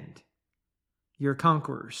the end, you're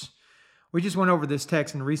conquerors. We just went over this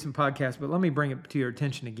text in a recent podcast, but let me bring it to your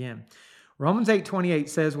attention again. Romans 8:28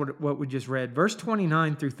 says what we just read. Verse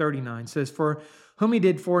 29 through 39 says, "For whom he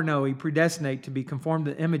did foreknow, he predestinate to be conformed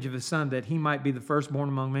to the image of his Son, that he might be the firstborn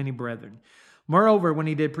among many brethren. Moreover, when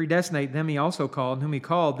he did predestinate, them he also called. Whom he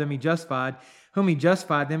called, them he justified. Whom he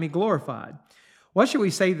justified, them he glorified." What should we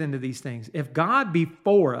say then to these things? If God be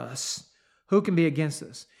for us, who can be against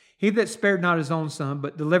us? He that spared not his own Son,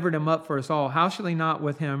 but delivered him up for us all, how shall he not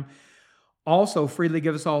with him also freely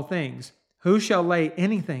give us all things? Who shall lay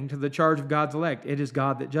anything to the charge of God's elect? It is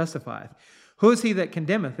God that justifieth. Who is he that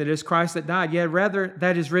condemneth? It is Christ that died, yet rather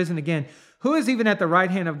that is risen again. Who is even at the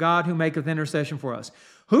right hand of God, who maketh intercession for us?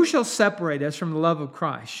 Who shall separate us from the love of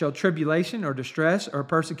Christ? Shall tribulation or distress or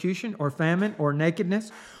persecution or famine or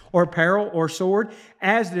nakedness or peril or sword?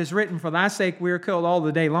 As it is written, for thy sake we are killed all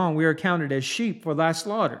the day long. We are counted as sheep for the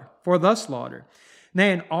slaughter.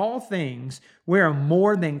 Nay, in all things we are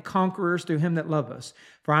more than conquerors through him that loved us.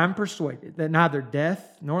 For I am persuaded that neither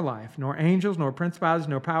death, nor life, nor angels, nor principalities,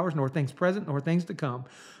 nor powers, nor things present, nor things to come,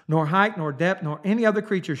 nor height, nor depth, nor any other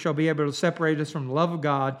creature shall be able to separate us from the love of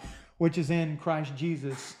God, which is in Christ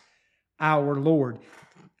Jesus our Lord.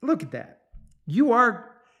 Look at that. You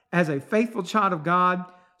are, as a faithful child of God,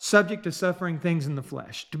 subject to suffering things in the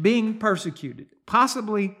flesh, to being persecuted,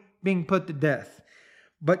 possibly being put to death.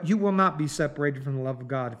 But you will not be separated from the love of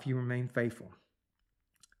God if you remain faithful.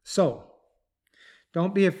 So,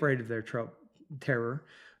 don't be afraid of their terror,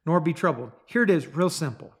 nor be troubled. Here it is, real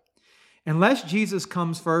simple. Unless Jesus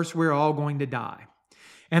comes first, we're all going to die.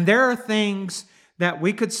 And there are things that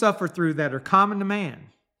we could suffer through that are common to man.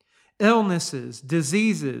 Illnesses,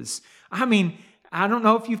 diseases. I mean, I don't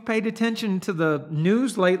know if you've paid attention to the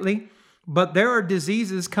news lately, but there are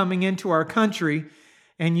diseases coming into our country.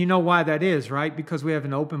 And you know why that is, right? Because we have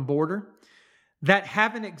an open border that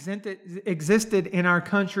haven't existed in our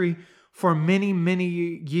country for many, many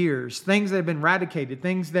years. Things that have been eradicated,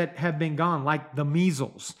 things that have been gone, like the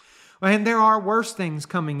measles. And there are worse things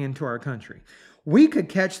coming into our country. We could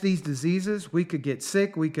catch these diseases. We could get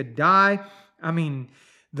sick. We could die. I mean,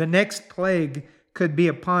 the next plague could be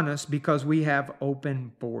upon us because we have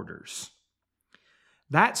open borders.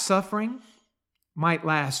 That suffering might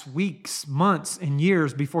last weeks, months, and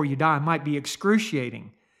years before you die. It might be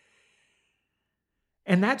excruciating.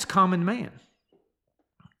 And that's common man.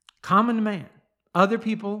 Common man. Other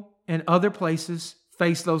people in other places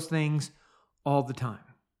face those things all the time.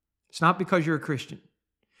 It's not because you're a Christian.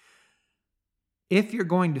 If you're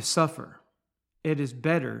going to suffer, it is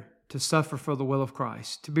better to suffer for the will of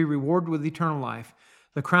Christ, to be rewarded with eternal life,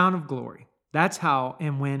 the crown of glory. That's how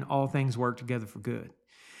and when all things work together for good.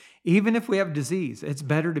 Even if we have disease, it's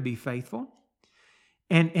better to be faithful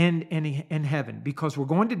and in heaven, because we're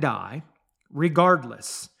going to die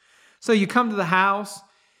regardless. So you come to the house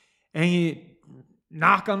and you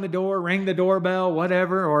knock on the door, ring the doorbell,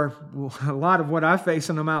 whatever, or a lot of what I face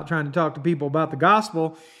when I'm out trying to talk to people about the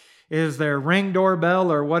gospel is their ring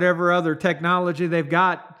doorbell or whatever other technology they've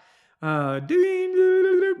got. You're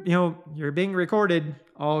being recorded,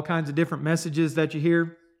 all kinds of different messages that you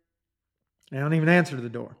hear. They don't even answer the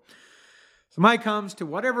door. Somebody comes to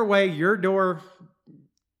whatever way your door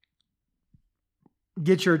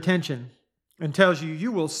gets your attention and tells you,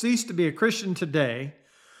 you will cease to be a Christian today,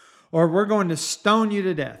 or we're going to stone you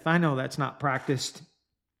to death. I know that's not practiced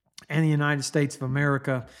in the United States of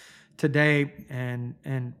America today and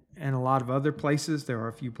a lot of other places. There are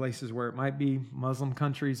a few places where it might be, Muslim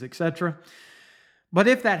countries, etc. But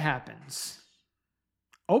if that happens,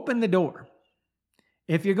 open the door.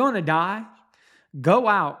 If you're going to die, go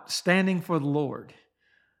out standing for the Lord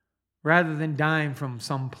rather than dying from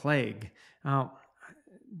some plague. Now,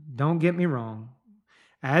 don't get me wrong.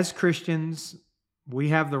 As Christians, we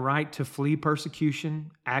have the right to flee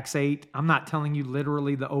persecution. Acts 8. I'm not telling you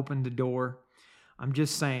literally to open the door. I'm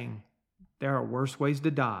just saying there are worse ways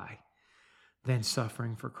to die than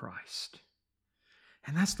suffering for Christ.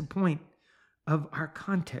 And that's the point of our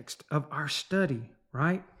context, of our study,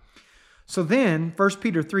 right? So then, 1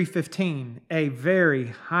 Peter 3:15, a very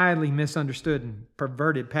highly misunderstood and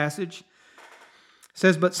perverted passage,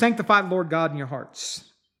 says, but sanctify the Lord God in your hearts.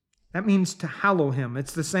 That means to hallow him.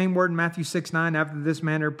 It's the same word in Matthew 6:9. After this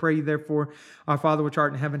manner, pray ye therefore, our Father which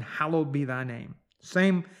art in heaven, hallowed be thy name.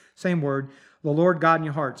 Same word, the Lord God in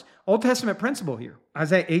your hearts. Old Testament principle here.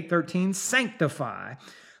 Isaiah 8:13, sanctify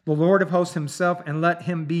the Lord of hosts himself, and let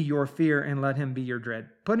him be your fear, and let him be your dread.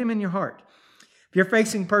 Put him in your heart. If you're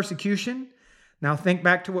facing persecution, now think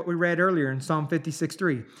back to what we read earlier in Psalm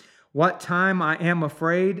 56:3. What time I am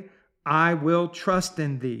afraid, I will trust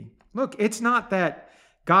in thee. Look, it's not that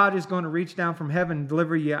God is going to reach down from heaven and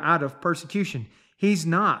deliver you out of persecution. He's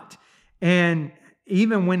not. And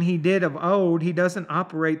even when he did of old, he doesn't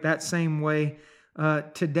operate that same way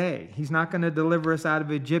today. He's not going to deliver us out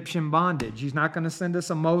of Egyptian bondage. He's not going to send us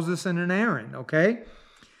a Moses and an Aaron, okay?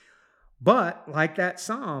 But like that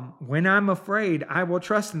psalm, when I'm afraid, I will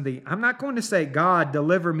trust in thee. I'm not going to say, God,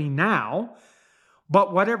 deliver me now.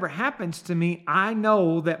 But whatever happens to me, I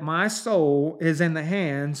know that my soul is in the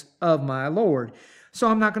hands of my Lord. So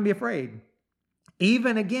I'm not going to be afraid.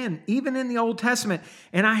 Even in the Old Testament.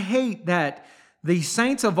 And I hate that the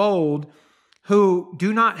saints of old who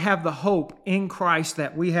do not have the hope in Christ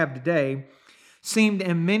that we have today seemed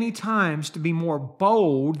in many times to be more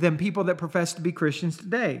bold than people that profess to be Christians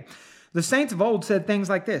today. The saints of old said things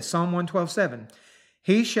like this, Psalm 112:7.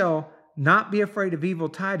 He shall not be afraid of evil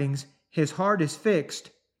tidings. His heart is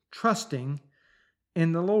fixed, trusting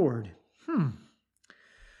in the Lord.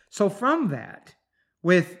 So from that,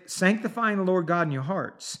 with sanctifying the Lord God in your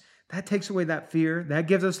hearts, that takes away that fear. That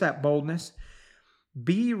gives us that boldness.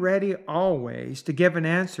 Be ready always to give an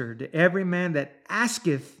answer to every man that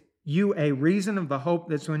asketh you a reason of the hope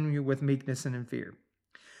that's in you with meekness and in fear.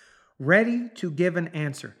 Ready to give an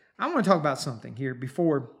answer. I want to talk about something here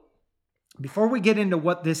before we get into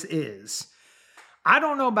what this is. I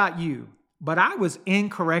don't know about you, but I was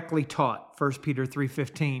incorrectly taught 1 Peter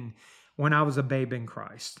 3:15 when I was a babe in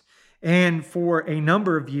Christ. And for a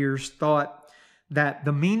number of years thought that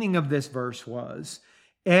the meaning of this verse was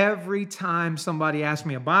every time somebody asked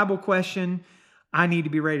me a Bible question, I need to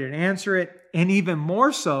be ready to answer it. And even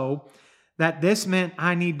more so, that this meant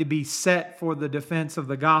I need to be set for the defense of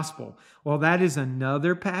the gospel. Well, that is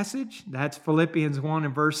another passage. That's Philippians 1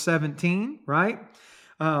 and verse 17, right?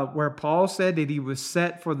 Where Paul said that he was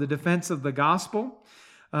set for the defense of the gospel.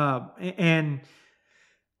 And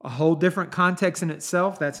a whole different context in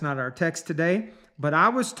itself. That's not our text today. But I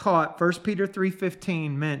was taught 1 Peter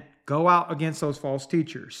 3:15 meant go out against those false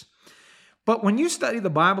teachers. But when you study the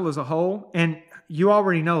Bible as a whole, and you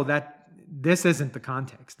already know that this isn't the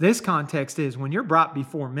context. This context is when you're brought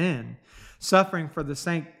before men, suffering for the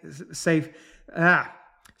sake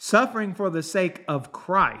of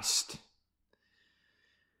Christ,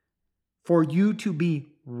 for you to be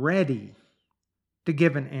ready to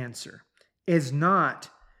give an answer, is not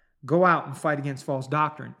go out and fight against false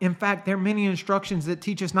doctrine. In fact, there are many instructions that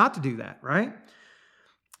teach us not to do that, right?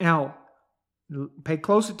 Now, pay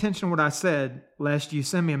close attention to what I said, lest you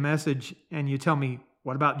send me a message and you tell me,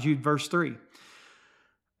 what about Jude verse 3?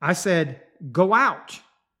 I said, go out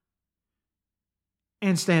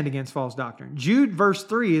and stand against false doctrine. Jude verse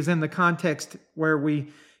 3 is in the context where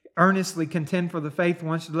we earnestly contend for the faith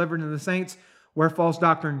once delivered to the saints, where false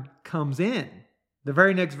doctrine comes in. The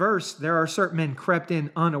very next verse, there are certain men crept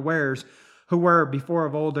in unawares, who were before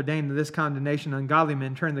of old ordained to this condemnation, ungodly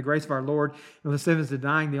men, turning the grace of our Lord and lascivious,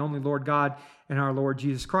 denying the only Lord God and our Lord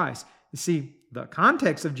Jesus Christ. You see, the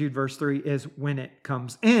context of Jude verse 3 is when it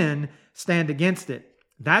comes in, stand against it.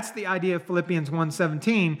 That's the idea of Philippians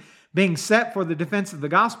 1:17, being set for the defense of the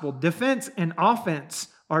gospel. Defense and offense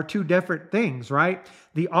are two different things, right?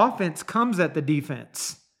 The offense comes at the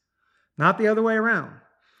defense, not the other way around.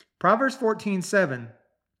 Proverbs 14:7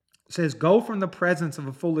 says, go from the presence of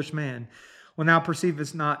a foolish man when thou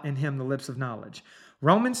perceivest not in him the lips of knowledge.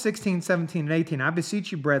 Romans 16:17 and 18, I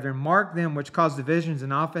beseech you, brethren, mark them which cause divisions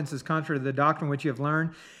and offenses contrary to the doctrine which you have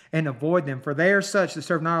learned, and avoid them. For they are such that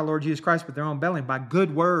serve not our Lord Jesus Christ, but their own belly, by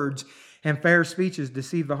good words and fair speeches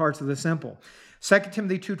deceive the hearts of the simple. 2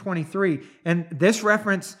 Timothy 2:23, and this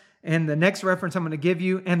reference and the next reference I'm going to give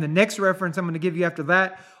you, and the next reference I'm going to give you after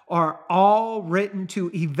that, are all written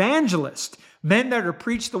to evangelists, men that are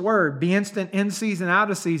preach the word, be instant in season,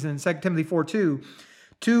 out of season, 2 Timothy 4:2,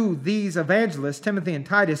 to these evangelists, Timothy and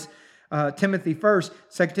Titus. Timothy first,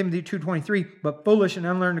 2 Timothy 2:23, but foolish and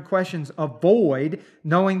unlearned questions avoid,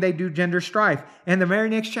 knowing they do gender strife. And the very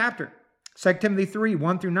next chapter, 2 Timothy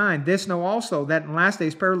 3:1-9, this know also, that in last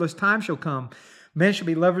days perilous times shall come. Men shall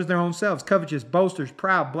be lovers of their own selves, covetous, boasters,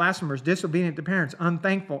 proud, blasphemers, disobedient to parents,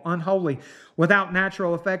 unthankful, unholy, without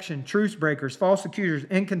natural affection, truce breakers, false accusers,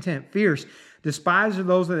 incontent, fierce, despisers of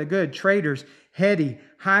those that are good, traitors, heady,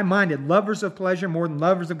 high-minded, lovers of pleasure more than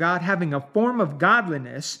lovers of God, having a form of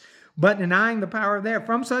godliness, but denying the power thereof.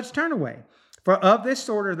 From such turn away. For of this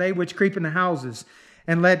sort are they which creep into houses,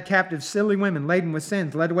 and led captive silly women laden with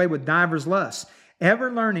sins, led away with divers lusts,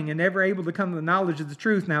 ever learning and ever able to come to the knowledge of the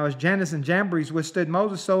truth. Now as Jannes and Jambres withstood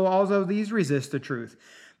Moses, so also these resist the truth.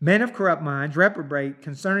 Men of corrupt minds reprobate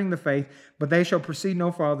concerning the faith, but they shall proceed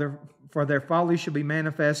no farther, for their folly shall be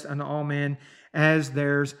manifest unto all men, as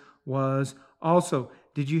theirs was also.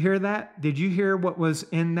 Did you hear that? Did you hear what was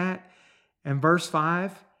in that? And verse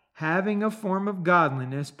 5, having a form of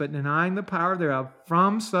godliness, but denying the power thereof,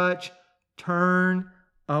 from such turn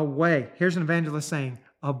away. Here's an evangelist saying,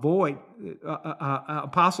 avoid,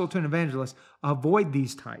 apostle to an evangelist, avoid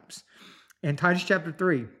these types. In Titus chapter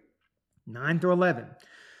 3, 9-11,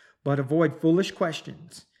 but avoid foolish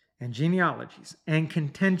questions and genealogies and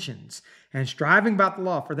contentions and striving about the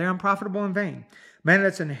law, for they are unprofitable and vain. Man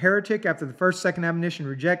that's an heretic after the first, second admonition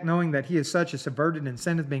reject, knowing that he is such as subverted and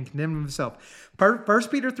sinneth, being condemned of himself.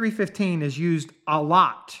 1 Peter 3:15 is used a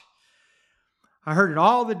lot. I heard it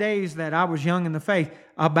all the days that I was young in the faith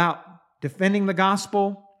about defending the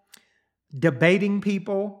gospel, debating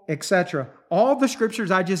people, etc. All the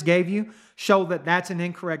scriptures I just gave you show that that's an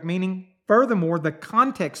incorrect meaning. Furthermore, the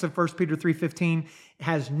context of 1 Peter 3:15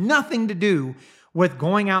 has nothing to do with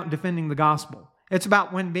going out and defending the gospel. It's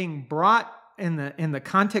about when being brought in the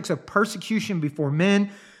context of persecution before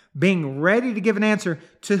men, being ready to give an answer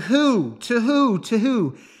to who? To who? To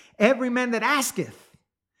who? Every man that asketh.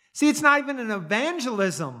 See, it's not even an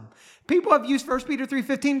evangelism. People have used 1 Peter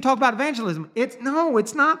 3:15 to talk about evangelism.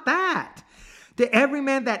 It's not that. To every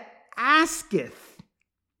man that asketh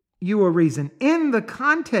you a reason, in the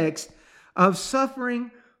context of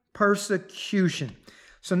suffering persecution.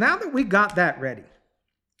 So now that we got that ready,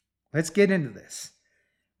 let's get into this.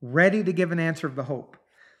 Ready to give an answer of the hope.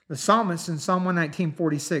 The psalmist in Psalm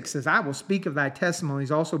 119:46 says, I will speak of thy testimonies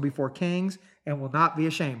also before kings and will not be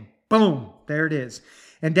ashamed. Boom, there it is.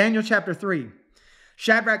 In Daniel chapter 3,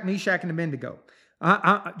 Shadrach, Meshach, and Abednego.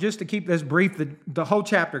 Just to keep this brief, the whole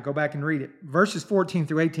chapter, go back and read it. Verses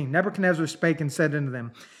 14-18. Nebuchadnezzar spake and said unto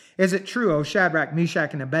them, Is it true, O Shadrach,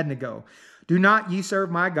 Meshach, and Abednego? Do not ye serve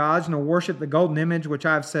my gods, nor worship the golden image which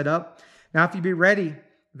I have set up? Now if you be ready,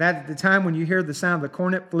 that at the time when you hear the sound of the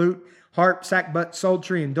cornet, flute, harp, sackbut,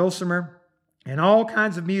 psaltery, and dulcimer, and all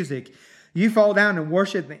kinds of music, you fall down and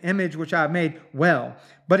worship the image which I have made, well.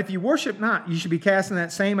 But if you worship not, you should be cast in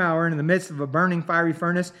that same hour into the midst of a burning fiery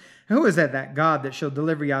furnace. Who is that God that shall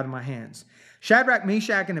deliver you out of my hands? Shadrach,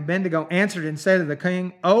 Meshach, and Abednego answered and said to the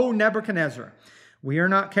king, O Nebuchadnezzar, We are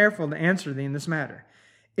not careful to answer thee in this matter.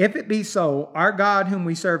 If it be so, our God whom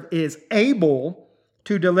we serve is able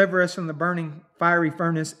to deliver us from the burning fiery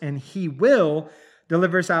furnace, and he will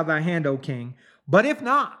deliver us out of thy hand, O king. But if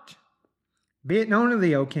not, be it known to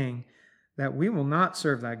thee, O king, that we will not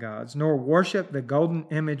serve thy gods, nor worship the golden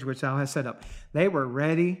image which thou hast set up. They were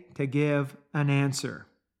ready to give an answer.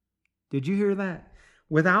 Did you hear that?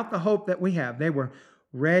 Without the hope that we have, they were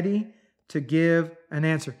ready to give an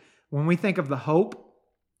answer. When we think of the hope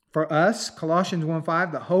for us, Colossians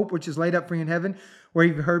 1:5, the hope which is laid up for you in heaven, where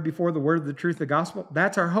you've heard before the word of the truth, the gospel,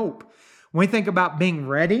 that's our hope. When we think about being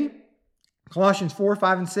ready, Colossians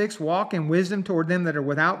 4:5-6, walk in wisdom toward them that are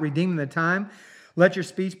without, redeeming the time. Let your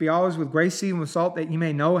speech be always with grace, seasoned with salt, that you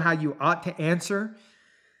may know how you ought to answer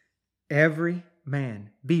every man.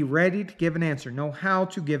 Be ready to give an answer. Know how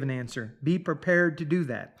to give an answer. Be prepared to do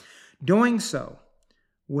that. Doing so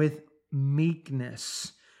with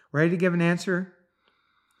meekness. Ready to give an answer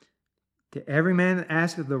to every man that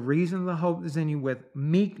asketh the reason of the hope that is in you with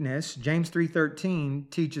meekness. James 3:13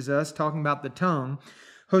 teaches us, talking about the tongue,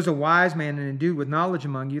 who's a wise man and endued with knowledge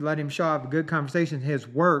among you, let him show off a good conversation his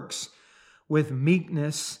works with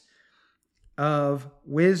meekness of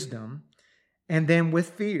wisdom, and then with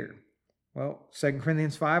fear. Well, 2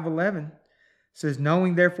 Corinthians 5:11 says,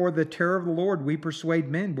 knowing therefore the terror of the Lord, we persuade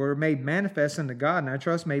men, were made manifest unto God, and I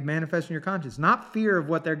trust made manifest in your conscience. Not fear of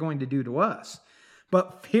what they're going to do to us,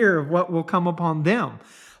 but fear of what will come upon them.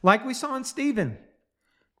 Like we saw in Stephen.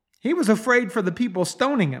 He was afraid for the people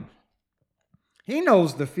stoning him. He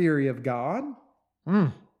knows the fury of God.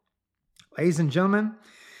 Ladies and gentlemen,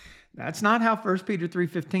 that's not how 1 Peter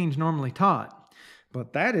 3:15 is normally taught,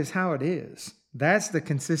 but that is how it is. That's the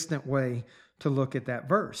consistent way to look at that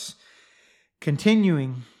verse.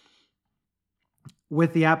 Continuing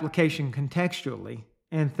with the application contextually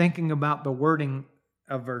and thinking about the wording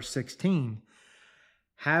of verse 16,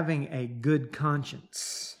 having a good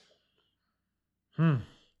conscience. The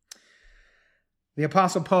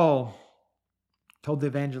Apostle Paul told the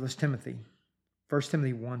evangelist Timothy, 1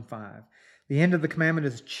 Timothy 1:5, the end of the commandment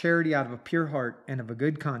is charity out of a pure heart and of a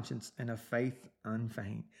good conscience and of faith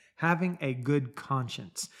unfeigned. Having a good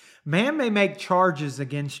conscience. Man may make charges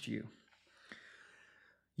against you.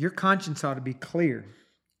 Your conscience ought to be clear.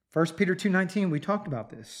 1 Peter 2:19, we talked about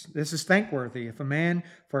this. This is thankworthy if a man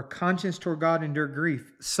for a conscience toward God endure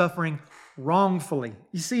grief, suffering wrongfully.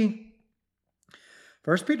 You see,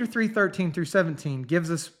 1 Peter 3:13-17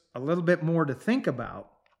 gives us a little bit more to think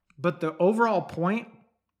about, but the overall point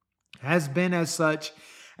has been as such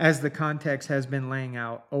as the context has been laying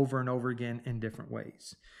out over and over again in different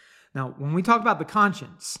ways. Now, when we talk about the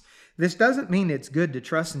conscience, this doesn't mean it's good to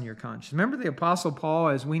trust in your conscience. Remember the Apostle Paul,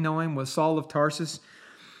 as we know him, was Saul of Tarsus,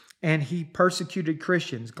 and he persecuted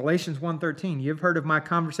Christians. Galatians 1:13, you've heard of my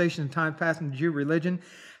conversation in times past in the Jew religion,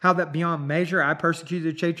 how that beyond measure I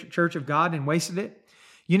persecuted the church of God and wasted it.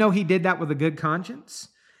 You know he did that with a good conscience.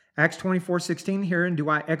 Acts 24:16, herein do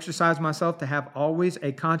I exercise myself to have always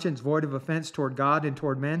a conscience void of offense toward God and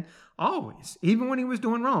toward men. Always, even when he was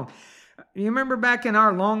doing wrong. You remember back in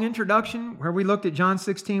our long introduction where we looked at John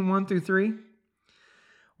 16:1-3,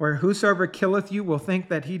 where whosoever killeth you will think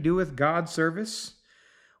that he doeth God service.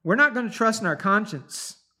 We're not going to trust in our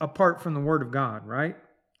conscience apart from the word of God, right?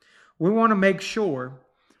 We want to make sure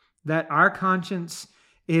that our conscience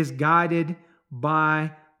is guided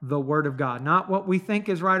by the word of God, not what we think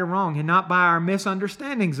is right or wrong, and not by our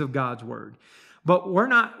misunderstandings of God's word. But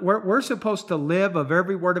we're supposed to live of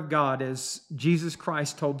every word of God as Jesus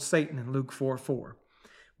Christ told Satan in Luke 4:4.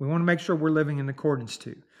 We want to make sure we're living in accordance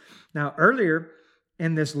to. Now, earlier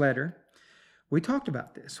in this letter, we talked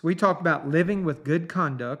about this. We talked about living with good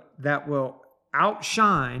conduct that will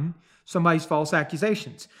outshine somebody's false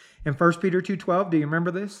accusations. In 1 Peter 2:12, do you remember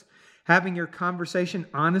this? Having your conversation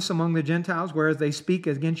honest among the Gentiles, whereas they speak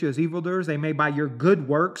against you as evildoers, they may by your good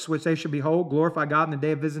works, which they shall behold, glorify God in the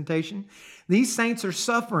day of visitation. These saints are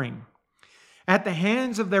suffering at the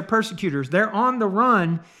hands of their persecutors. They're on the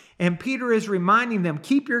run, and Peter is reminding them,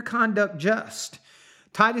 keep your conduct just.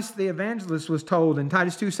 Titus the evangelist was told in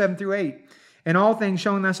Titus 2:7-8, in all things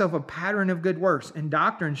showing thyself a pattern of good works, in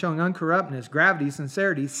doctrine showing uncorruptness, gravity,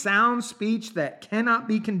 sincerity, sound speech that cannot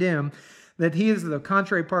be condemned, that he is the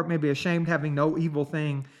contrary part may be ashamed, having no evil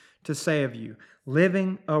thing to say of you.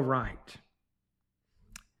 Living aright.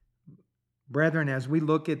 Brethren, as we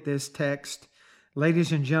look at this text,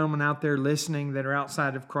 ladies and gentlemen out there listening that are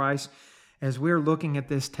outside of Christ, as we're looking at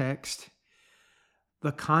this text,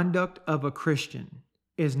 the conduct of a Christian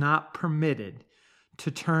is not permitted to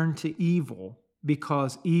turn to evil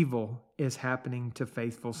because evil is happening to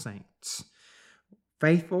faithful saints.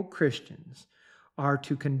 Faithful Christians are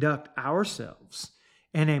to conduct ourselves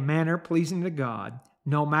in a manner pleasing to God,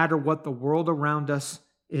 no matter what the world around us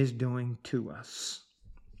is doing to us.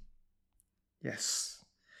 Yes.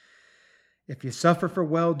 If you suffer for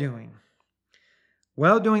well-doing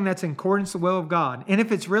that's in accordance with the will of God, and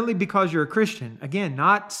if it's really because you're a Christian, again,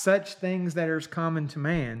 not such things that are common to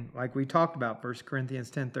man, like we talked about, 1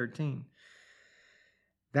 Corinthians 10:13,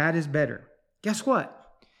 that is better. Guess what?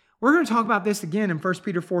 We're going to talk about this again in 1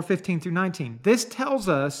 Peter 4:15 through 19. This tells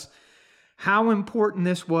us how important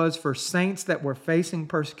this was for saints that were facing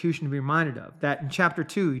persecution to be reminded of. That in chapter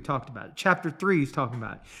 2, he talked about it. Chapter 3, he's talking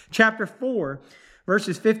about it. Chapter 4,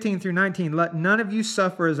 verses 15 through 19, let none of you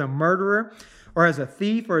suffer as a murderer or as a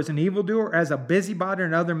thief or as an evildoer or as a busybody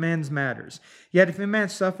in other men's matters. Yet if a man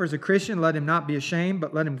suffers as a Christian, let him not be ashamed,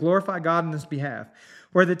 but let him glorify God on his behalf.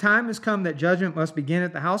 For the time has come that judgment must begin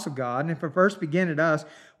at the house of God, and if it first begin at us,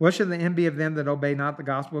 what shall the end be of them that obey not the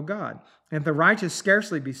gospel of God? And if the righteous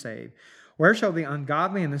scarcely be saved, where shall the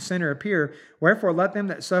ungodly and the sinner appear? Wherefore let them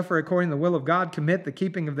that suffer according to the will of God commit the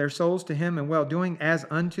keeping of their souls to him in well-doing as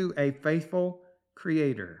unto a faithful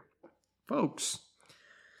Creator. Folks,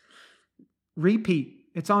 repeat.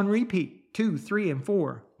 It's on repeat. 2, 3, and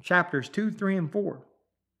 4. Chapters 2, 3, and 4.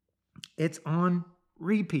 It's on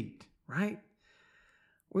repeat, right?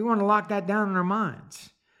 We want to lock that down in our minds.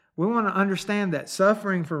 We want to understand that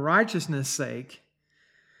suffering for righteousness' sake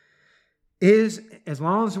is, as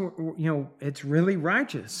long as it's really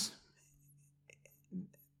righteous,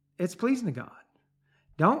 it's pleasing to God.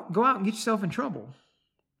 Don't go out and get yourself in trouble.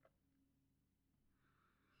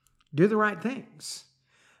 Do the right things.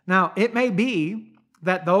 Now, it may be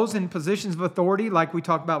that those in positions of authority, like we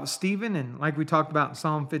talked about with Stephen and like we talked about in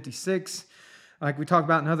Psalm 56, like we talked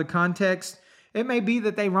about in other contexts, it may be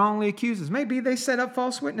that they wrongly accuse us. Maybe they set up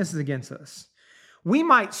false witnesses against us. We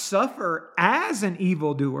might suffer as an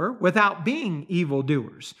evildoer without being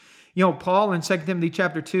evildoers. Paul in 2 Timothy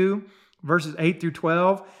chapter 2, verses 8 through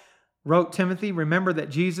 12, wrote Timothy, remember that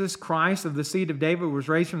Jesus Christ of the seed of David was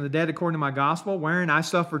raised from the dead according to my gospel, wherein I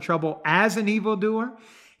suffer trouble as an evildoer,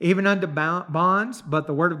 even unto bonds, but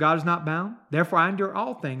the word of God is not bound. Therefore I endure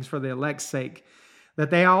all things for the elect's sake, that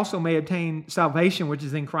they also may obtain salvation which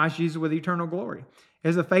is in Christ Jesus with eternal glory. It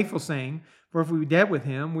is a faithful saying, for if we be dead with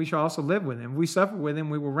him, we shall also live with him. If we suffer with him,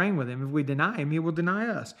 we will reign with him. If we deny him, he will deny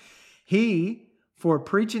us. He, for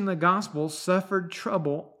preaching the gospel, suffered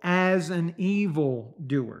trouble as an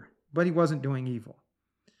evildoer, but he wasn't doing evil.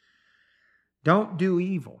 Don't do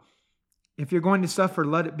evil. If you're going to suffer,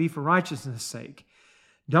 let it be for righteousness' sake.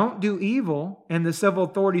 Don't do evil and the civil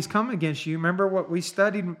authorities come against you. Remember what we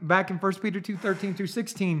studied back in 1 Peter 2:13 through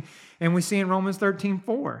 16, and we see in Romans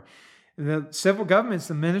 13:4. The civil government's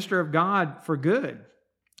the minister of God for good.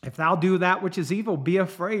 If thou do that which is evil, be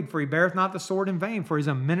afraid, for he beareth not the sword in vain, for he is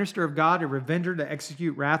a minister of God, a revenger to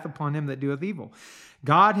execute wrath upon him that doeth evil.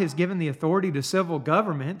 God has given the authority to civil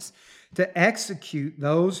governments to execute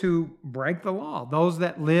those who break the law, those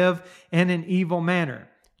that live in an evil manner.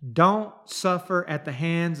 Don't suffer at the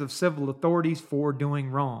hands of civil authorities for doing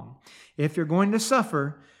wrong. If you're going to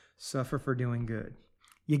suffer, suffer for doing good.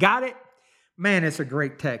 You got it? Man, it's a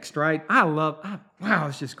great text, right? Wow,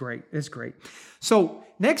 it's just great. It's great. So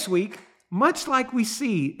next week, much like we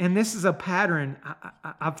see, and this is a pattern,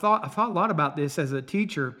 I've thought a lot about this as a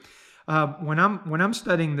teacher. When I'm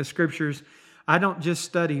studying the scriptures, I don't just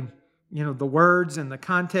study, the words and the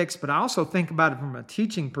context, but I also think about it from a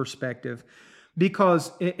teaching perspective,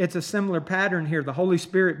 because it's a similar pattern here. The Holy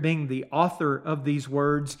Spirit being the author of these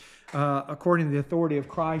words, according to the authority of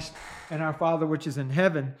Christ and our Father which is in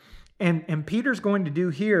heaven. And Peter's going to do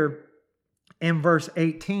here in verse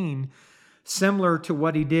 18, similar to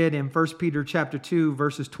what he did in 1 Peter chapter 2,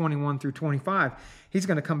 verses 21 through 25. He's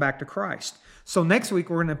going to come back to Christ. So next week,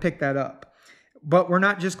 we're going to pick that up. But we're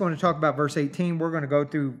not just going to talk about verse 18. We're going to go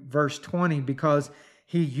through verse 20 because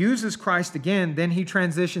he uses Christ again. Then he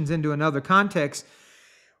transitions into another context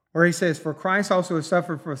where he says, for Christ also has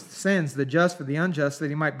suffered for sins, the just for the unjust, that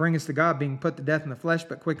he might bring us to God, being put to death in the flesh,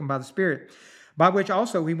 but quickened by the Spirit. By which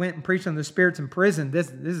also we went and preached on the spirits in prison. This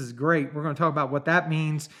is great. We're going to talk about what that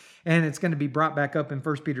means, and it's going to be brought back up in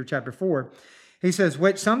 1 Peter chapter 4. He says,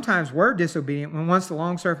 which sometimes were disobedient, when once the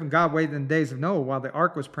long-suffering God waited in the days of Noah, while the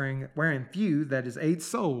ark was praying, wherein few, that is 8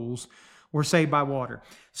 souls, were saved by water.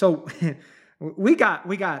 So we got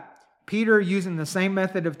Peter using the same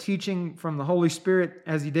method of teaching from the Holy Spirit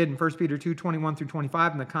as he did in 1 Peter 2, 21 through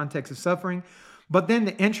 25 in the context of suffering. But then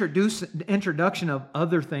the introduction of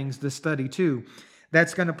other things to study too.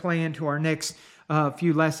 That's going to play into our next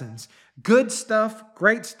few lessons. Good stuff,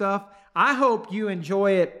 great stuff. I hope you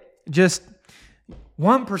enjoy it just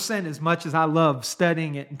 1% as much as I love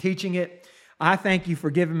studying it and teaching it. I thank you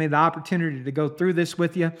for giving me the opportunity to go through this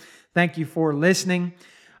with you. Thank you for listening.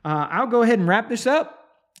 I'll go ahead and wrap this up.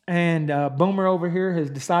 And Boomer over here has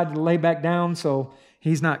decided to lay back down, so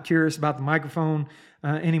he's not curious about the microphone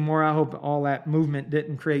anymore. I hope all that movement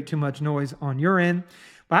didn't create too much noise on your end.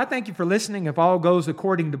 But I thank you for listening. If all goes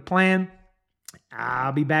according to plan,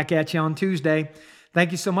 I'll be back at you on Tuesday.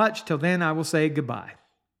 Thank you so much. Till then, I will say goodbye.